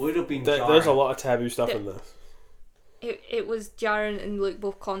would have been jarring. There's a lot of taboo stuff in this. It was jarring in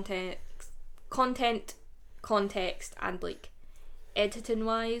both content, context, and editing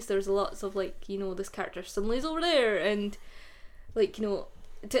wise. There's lots of this character suddenly is over there, and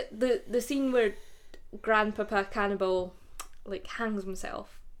the scene where Grandpapa Cannibal hangs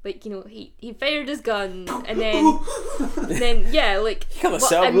himself. He fired his gun and then real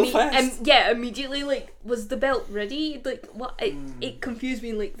fast. immediately was the belt ready? It confused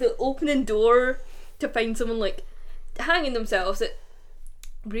me. The opening door to find someone hanging themselves. It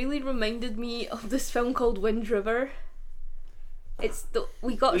really reminded me of this film called Wind River.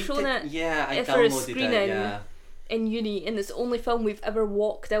 we got We shown did- it Yeah, I for a downloaded screening. it. Yeah. in uni, and it's the only film we've ever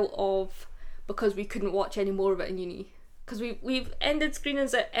walked out of because we couldn't watch any more of it in uni. Because we've ended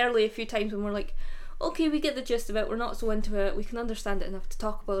screenings it early a few times when we're like, okay, we get the gist of it, we're not so into it, we can understand it enough to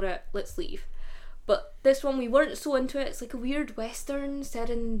talk about it, let's leave. But this one we weren't so into it. It's like a weird western set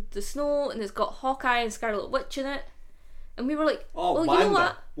in the snow, and it's got Hawkeye and Scarlet Witch in it. And we were like, Oh, well, Wanda. you know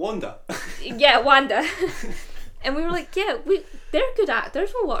what? Wanda. Yeah, Wanda. And we were like, yeah, they're good actors,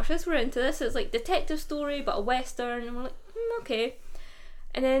 we'll watch this, we're into this. It's like detective story but a western, and we're like, okay.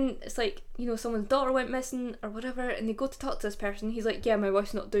 And then it's like, you know, someone's daughter went missing or whatever, and they go to talk to this person. He's like, yeah, my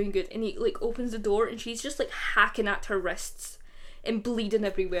wife's not doing good. And he like opens the door, and she's just like hacking at her wrists and bleeding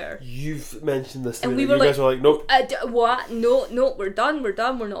everywhere. You've mentioned this to And me. we That were you guys were like, nope. What? No, we're done,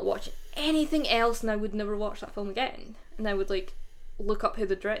 we're not watching anything else. And I would never watch that film again. And I would like look up who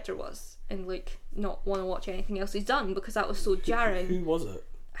the director was and like not want to watch anything else he's done, because that was so jarring. Who was it?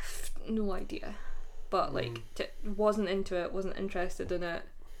 No idea. But like wasn't into it, wasn't interested in it.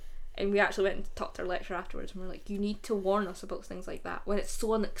 And we actually went and talked to our lecturer afterwards, and we're like, you need to warn us about things like that when it's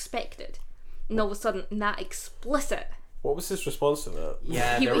so unexpected and all of a sudden that explicit. What was his response to that?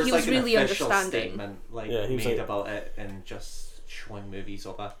 Yeah, He there was was like really an official understanding. statement like Yeah, he was made like- about it and just showing movies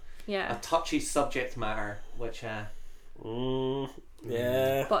of a Yeah. touchy subject matter, which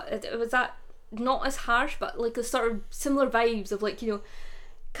Yeah. But it was that not as harsh, but like the sort of similar vibes of like, you know,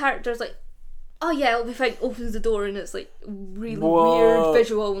 characters like, oh yeah, it'll be fine, opens the door and it's like really Whoa. weird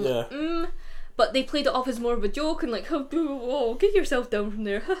visual and Yeah. like, but they played it off as more of a joke and like, oh, get yourself down from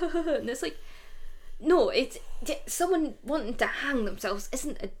there. And it's like, no, it's someone wanting to hang themselves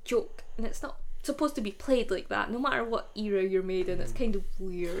isn't a joke, and it's not supposed to be played like that no matter what era you're made in. It's kind of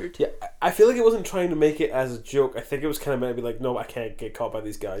weird. Yeah, I feel like it wasn't trying to make it as a joke. I think it was kind of meant to be like, no, I can't get caught by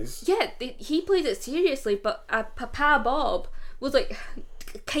these guys. Yeah, he played it seriously, but Papa Bob was like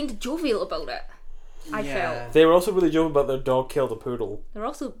kind of jovial about it. I felt They were also really joking about their dog killed a poodle. they're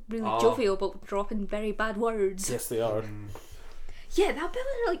also really Oh. jovial about dropping very bad words. Yes, they are. Yeah, that bit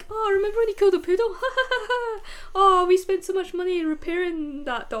where they're like, oh, remember when he killed a poodle? Oh, we spent so much money repairing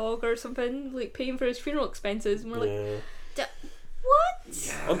that dog or something, like paying for his funeral expenses. And we're like, Yeah.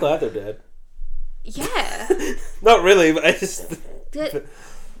 what? I'm glad they're dead. Yeah. Not really, but I just...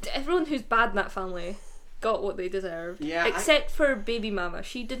 Everyone who's bad in that family got what they deserved. Yeah, Except for baby mama.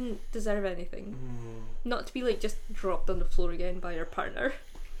 She didn't deserve anything. Not to be like just dropped on the floor again by her partner.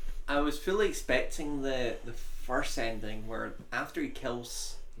 I was fully expecting the first ending where after he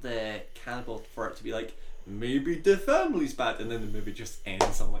kills the cannibal for it to be like, maybe the family's bad, and then the movie just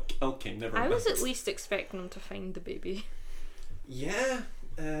ends. I'm like, okay, never I mind. was at least expecting them to find the baby. Yeah,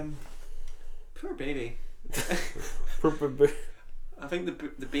 poor baby. That's I think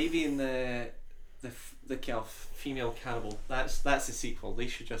the baby and the kind of female cannibal, that's the sequel. They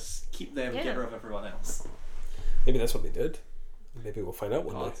should just keep them, Yeah. get rid of everyone else. Maybe that's what they did. Maybe we'll find out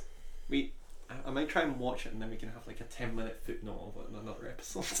one God. day. I might try and watch it, and then we can have like a 10-minute footnote of it in another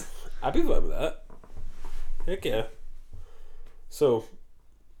episode. I'd be fine with that. Heck yeah. So,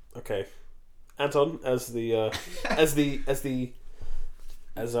 okay, Anton as the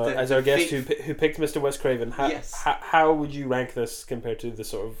as our guest who picked Mr. Wes Craven. Yes. How would you rank this compared to the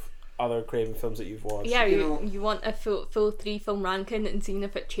sort of other Craven films that you've watched? Yeah, You know- you want a full 3-film ranking and seeing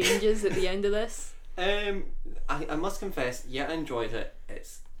if it changes at the end of this? I must confess, yeah, I enjoyed it.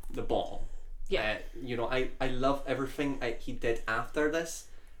 It's the bottom. Yeah. You know, I love everything he did after this,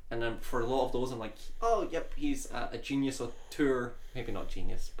 and then for a lot of those, I'm like, oh, yep, he's a genius auteur. Maybe not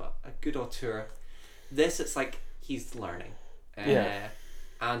genius, but a good auteur. This, it's like he's learning. Yeah.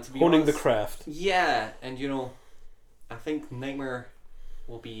 And to be Honing the honest, craft. yeah, and you know, I think Nightmare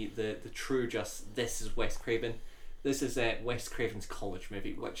will be the true just, this is Wes Craven. This is Wes Craven's college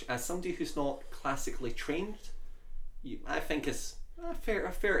movie, which, as somebody who's not classically trained, I think is a fair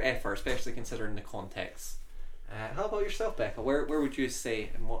effort, especially considering the context. How about yourself, Becca? Where would you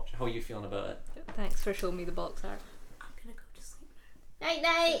say and how are you feeling about it? Thanks for showing me the box art. I'm gonna go to sleep Night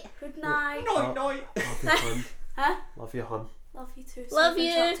night. now. Good night. No. Love you, hun. Huh? Love you, hun. Love you too. Love Sorry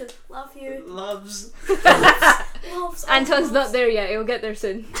you. for interrupting. Love you. Loves. Loves. Anton's not there yet. He'll get there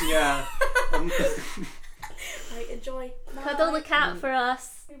soon. Yeah. Right, enjoy. Cuddle the Night. cat for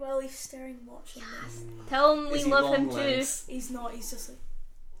us. We will. He's staring, watching this. Tell him we Is he love long him legs? He's not. He's just like.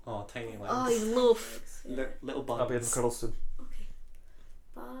 Oh, tiny legs. too. Oh, he's loaf. Yeah. Little buns. I'll be in the cuddle soon. Okay.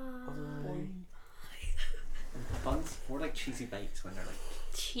 Bye. Buns? More like like cheesy bites when they're like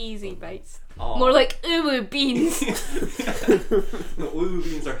Cheesy bites. oh. More like uwu beans. The uwu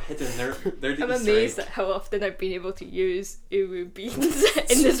beans are hidden. They're the I'm Easter amazed egg. at how often I've been able to use uwu beans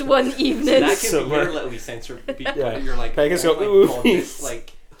in this one evening. That can So be your much. little censor beat. Yeah. You're like, Vegas oh got my uwu god, beans. this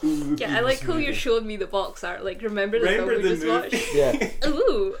like uwu Yeah, I beans like how movie. you're showing me the box art. Like, remember the Remember film we the just movie? watched? Yeah,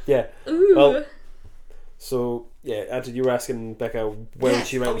 Ooh, yeah. ooh. Well, So yeah, Anton, you were asking Becca where Yes.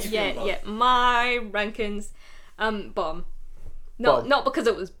 she Oh, ranks. you- yeah. My rankings, bottom. Bottom. Not because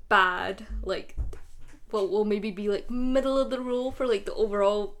it was bad. Like, well, we'll maybe be like middle of the road for like the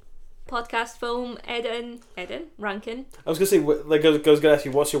overall podcast film editing ranking. I was gonna say, like, I was gonna ask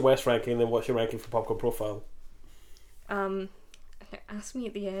you, what's your West ranking, and then what's your ranking for Popcorn Profile? Ask me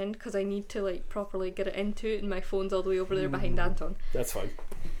at the end because I need to like properly get it into it, and my phone's all the way over there behind Anton. That's fine.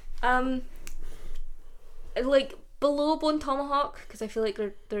 Like below Bone Tomahawk because I feel like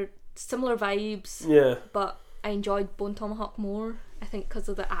they're similar vibes, Yeah, but I enjoyed Bone Tomahawk more. I think because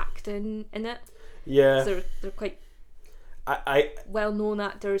of the acting in it. yeah. They're quite I well known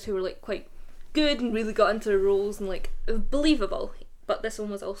actors who were like quite good and really got into their roles and like believable. But this one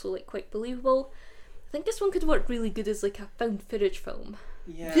was also like quite believable. I think this one could work really good as like a found footage film.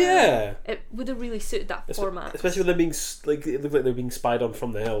 yeah. It would have really suited that format. Especially when they're being like, it looked like they're being spied on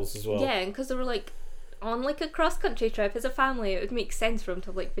from the hills as well. Yeah, and because they were like on like a cross country trip as a family, it would make sense for them to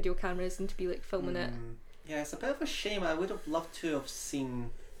have like video cameras and to be like filming it. Yeah, it's a bit of a shame. I would have loved to have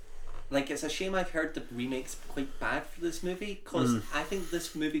seen. Like, it's a shame I've heard the remake's quite bad for this movie because I think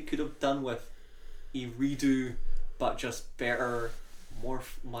this movie could have done with a redo, but just better, more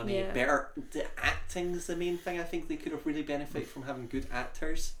money, Yeah. better. The acting's the main thing. I think they could have really benefited from having good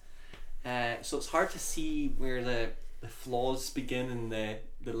actors. So it's hard to see where the flaws begin and the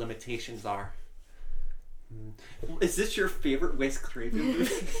limitations are. Is this your favourite Wes Craven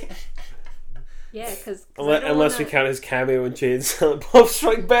movie? Yeah, because Unless we count his cameo in Jay and Silent Bob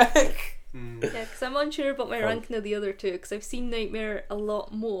Strike Back. Yeah, because I'm unsure about my ranking of the other two because I've seen Nightmare a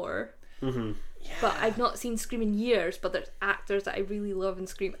lot more. Mm-hmm. But I've not seen Scream in years, but there's actors that I really love in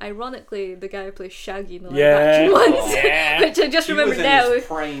Scream. Ironically, the guy who plays Shaggy in the live action ones, which I just He remembered was in now. his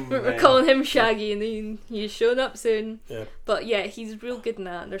prime, We're then. calling him Shaggy, and then he's showing up soon. Yeah. But yeah, he's real good in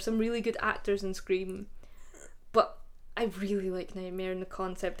that. And there's some really good actors in Scream. But I really like Nightmare and the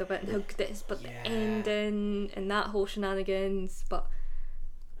concept of it and how good it is. But the ending and that whole shenanigans, but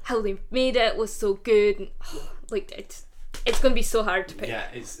how they made it was so good. And, like it's going to be so hard to pick. Yeah,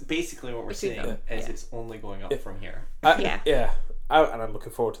 it's basically what we're Between saying them, is yeah. it's only going up from here. Yeah. And I'm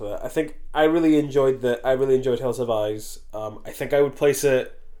looking forward to that. I think I really enjoyed Hills Have Eyes. I think I would place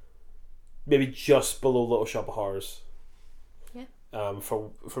it maybe just below Little Shop of Horrors. Yeah.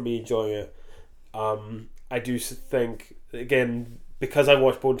 For me enjoying it. I do think, again, because I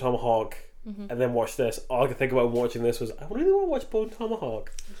watched Bone Tomahawk and then watched this, all I could think about watching this was, I really want to watch Bone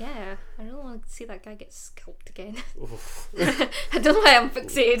Tomahawk. Yeah, I really want to see that guy get scalped again. I don't know why I'm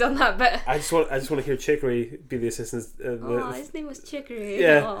fixated on that bit. I just want to hear Chicory be the assistant. His name was Chicory.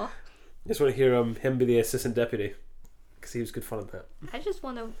 Yeah. Aw. I just want to hear him be the assistant deputy because he was good fun at that. I just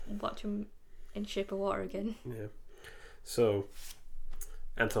want to watch him in Shape of Water again. Yeah. So,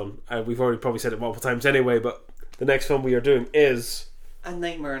 Anton, we've already probably said it multiple times anyway, but the next film we are doing is A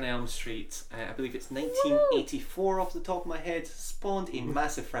Nightmare on Elm Street. I believe it's 1984 off the top of my head. Spawned a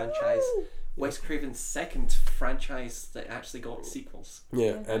massive franchise. Wes Craven's second franchise that actually got sequels.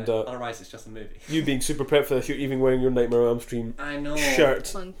 and Otherwise, it's just a movie. you being super prepped for this, you're even wearing your Nightmare on Elm Street I know. shirt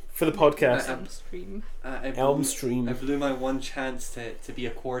Fun. for the podcast. Elm Stream. Elm Stream. I blew my one chance to be a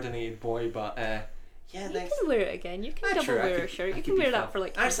coordinated boy, but yeah, You next. can wear it again. You can double Sure, I wear could- a shirt. I You could can be wear fun. that for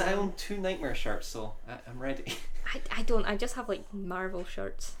like. Actually, I own 2 Nightmare shirts, so I'm ready. I don't. I just have like Marvel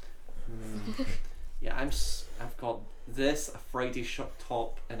shirts. Yeah, I've got this, a Friday shop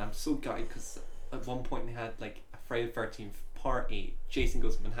top, and I'm so gutted because at one point they had like a Friday the 13th Part 8, Jason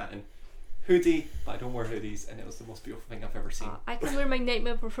Goes to Manhattan hoodie, but I don't wear hoodies, and it was the most beautiful thing I've ever seen. I can wear my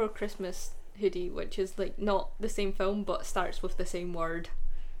Nightmare Before Christmas hoodie, which is like not the same film but starts with the same word.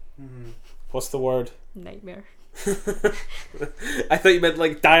 What's the word? Nightmare. I thought you meant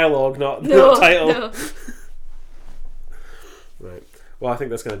like dialogue, not No, title. no. Right. Well, I think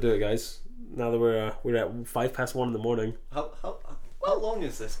that's going to do it, guys. Now that we're at 1:05 in the morning, How long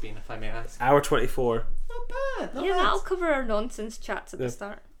has this been, if I may ask? hour 24. Not bad. Not Yeah, bad. that'll cover our nonsense chats at the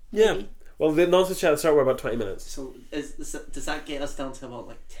start. Yeah. Maybe. Well, the nonsense chat will start with about 20 minutes. So does that get us down to about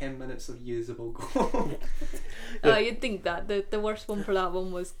like 10 minutes of usable gold? You'd think that the worst one for that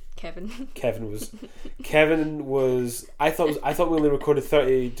one was Kevin. Kevin was. I thought we only recorded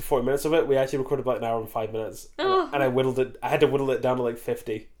 30 to 40 minutes of it. We actually recorded about an hour and 5 minutes, and I had to whittle it down to like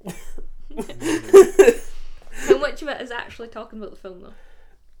 50. How much much of it is actually talking about the film though?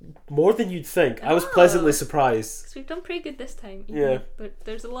 More than you'd think. I was Oh. pleasantly surprised. Because we've done pretty good this time. Yeah. But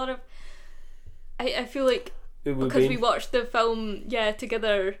there's a lot of. I feel like It would because be. we watched the film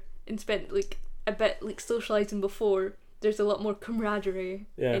together and spent like a bit like socialising before, there's a lot more camaraderie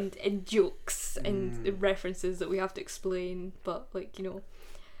Yeah. and jokes and references that we have to explain, but like, you know,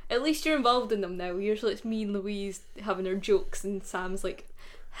 at least you're involved in them now. Usually it's me and Louise having our jokes and Sam's like,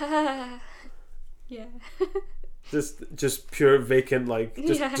 ha, yeah. Just pure vacant, like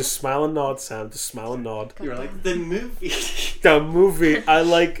Yeah. just smile and nod, Sam. Just smile and nod. You're like, the movie. The movie. I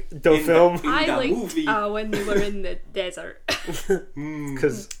like the In film In I the liked movie. when they were in the desert.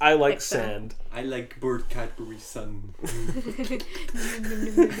 because I like Like that. sand. I like Bird Cadbury's son.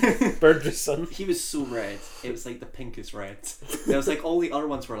 Bird's son. He was so red. It was like the pinkest red. There was like all the other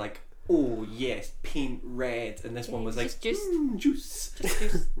ones were like, oh yes, paint red, and this one was like Just juice. Juice.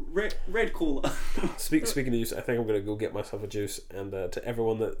 Just Red cola. Speaking of juice, I think I'm going to go get myself a juice. And to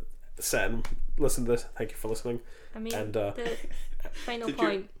everyone that sat and listened to this, thank you for listening. I mean, And the final Did you-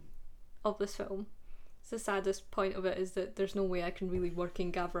 point of this film, the saddest point of it, is that there's no way I can really work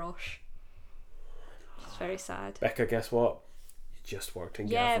in Gavroche. It's very sad. Becca, guess what? You just worked in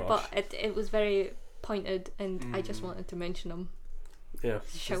Yeah, Gavroche. but it was very pointed, and I just wanted to mention him. Yeah.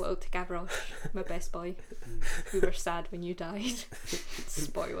 Shout out to Gavroche, my best boy. We were sad when you died.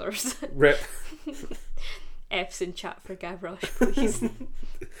 Spoilers. Rip. F's in chat for Gavroche, please.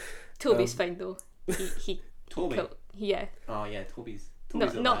 Toby's fine though. He Toby. killed. Yeah. Oh yeah, Toby's. No,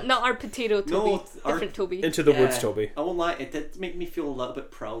 Toby's a not lad. not our potato Toby. No, our- different Toby. Into the woods, Yeah. Toby. I won't lie, it did make me feel a little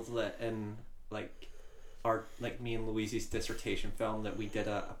bit proud that in like our like me and Louise's dissertation film that we did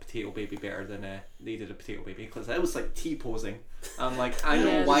a potato baby better than they did a potato baby, because it was like T-posing. I'm like, I know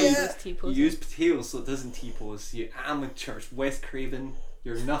Yeah, why this you was T-posing. use potatoes so it doesn't T-pose. You amateurs, Wes Craven,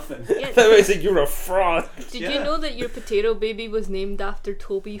 you're nothing. Yeah. That makes it you're a fraud. Did Yeah. you know that your potato baby was named after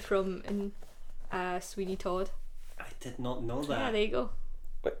Toby from Sweeney Todd? I did not know Yeah, that. there you go.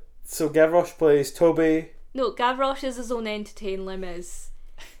 So Gavroche plays Toby. No, Gavroche is his own entity in Les Mis.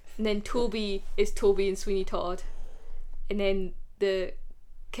 And then Toby is Toby in Sweeney Todd. And then the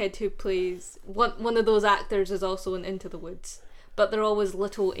kid who plays one of those actors is also in Into the Woods. But they're always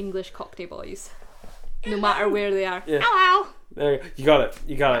little English cocktail boys. No matter where they are. Yeah. Hello! There you go. You got it.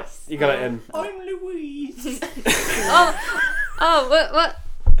 You got Yes. it. You got it in. I'm Louise. Oh, what?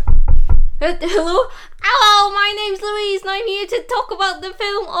 Hello? Hello, my name's Louise and I'm here to talk about the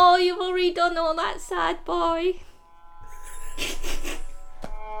film. Oh, you've already done all that, sad boy.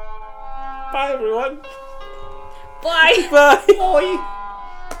 Bye, everyone. Bye! Bye. Boy.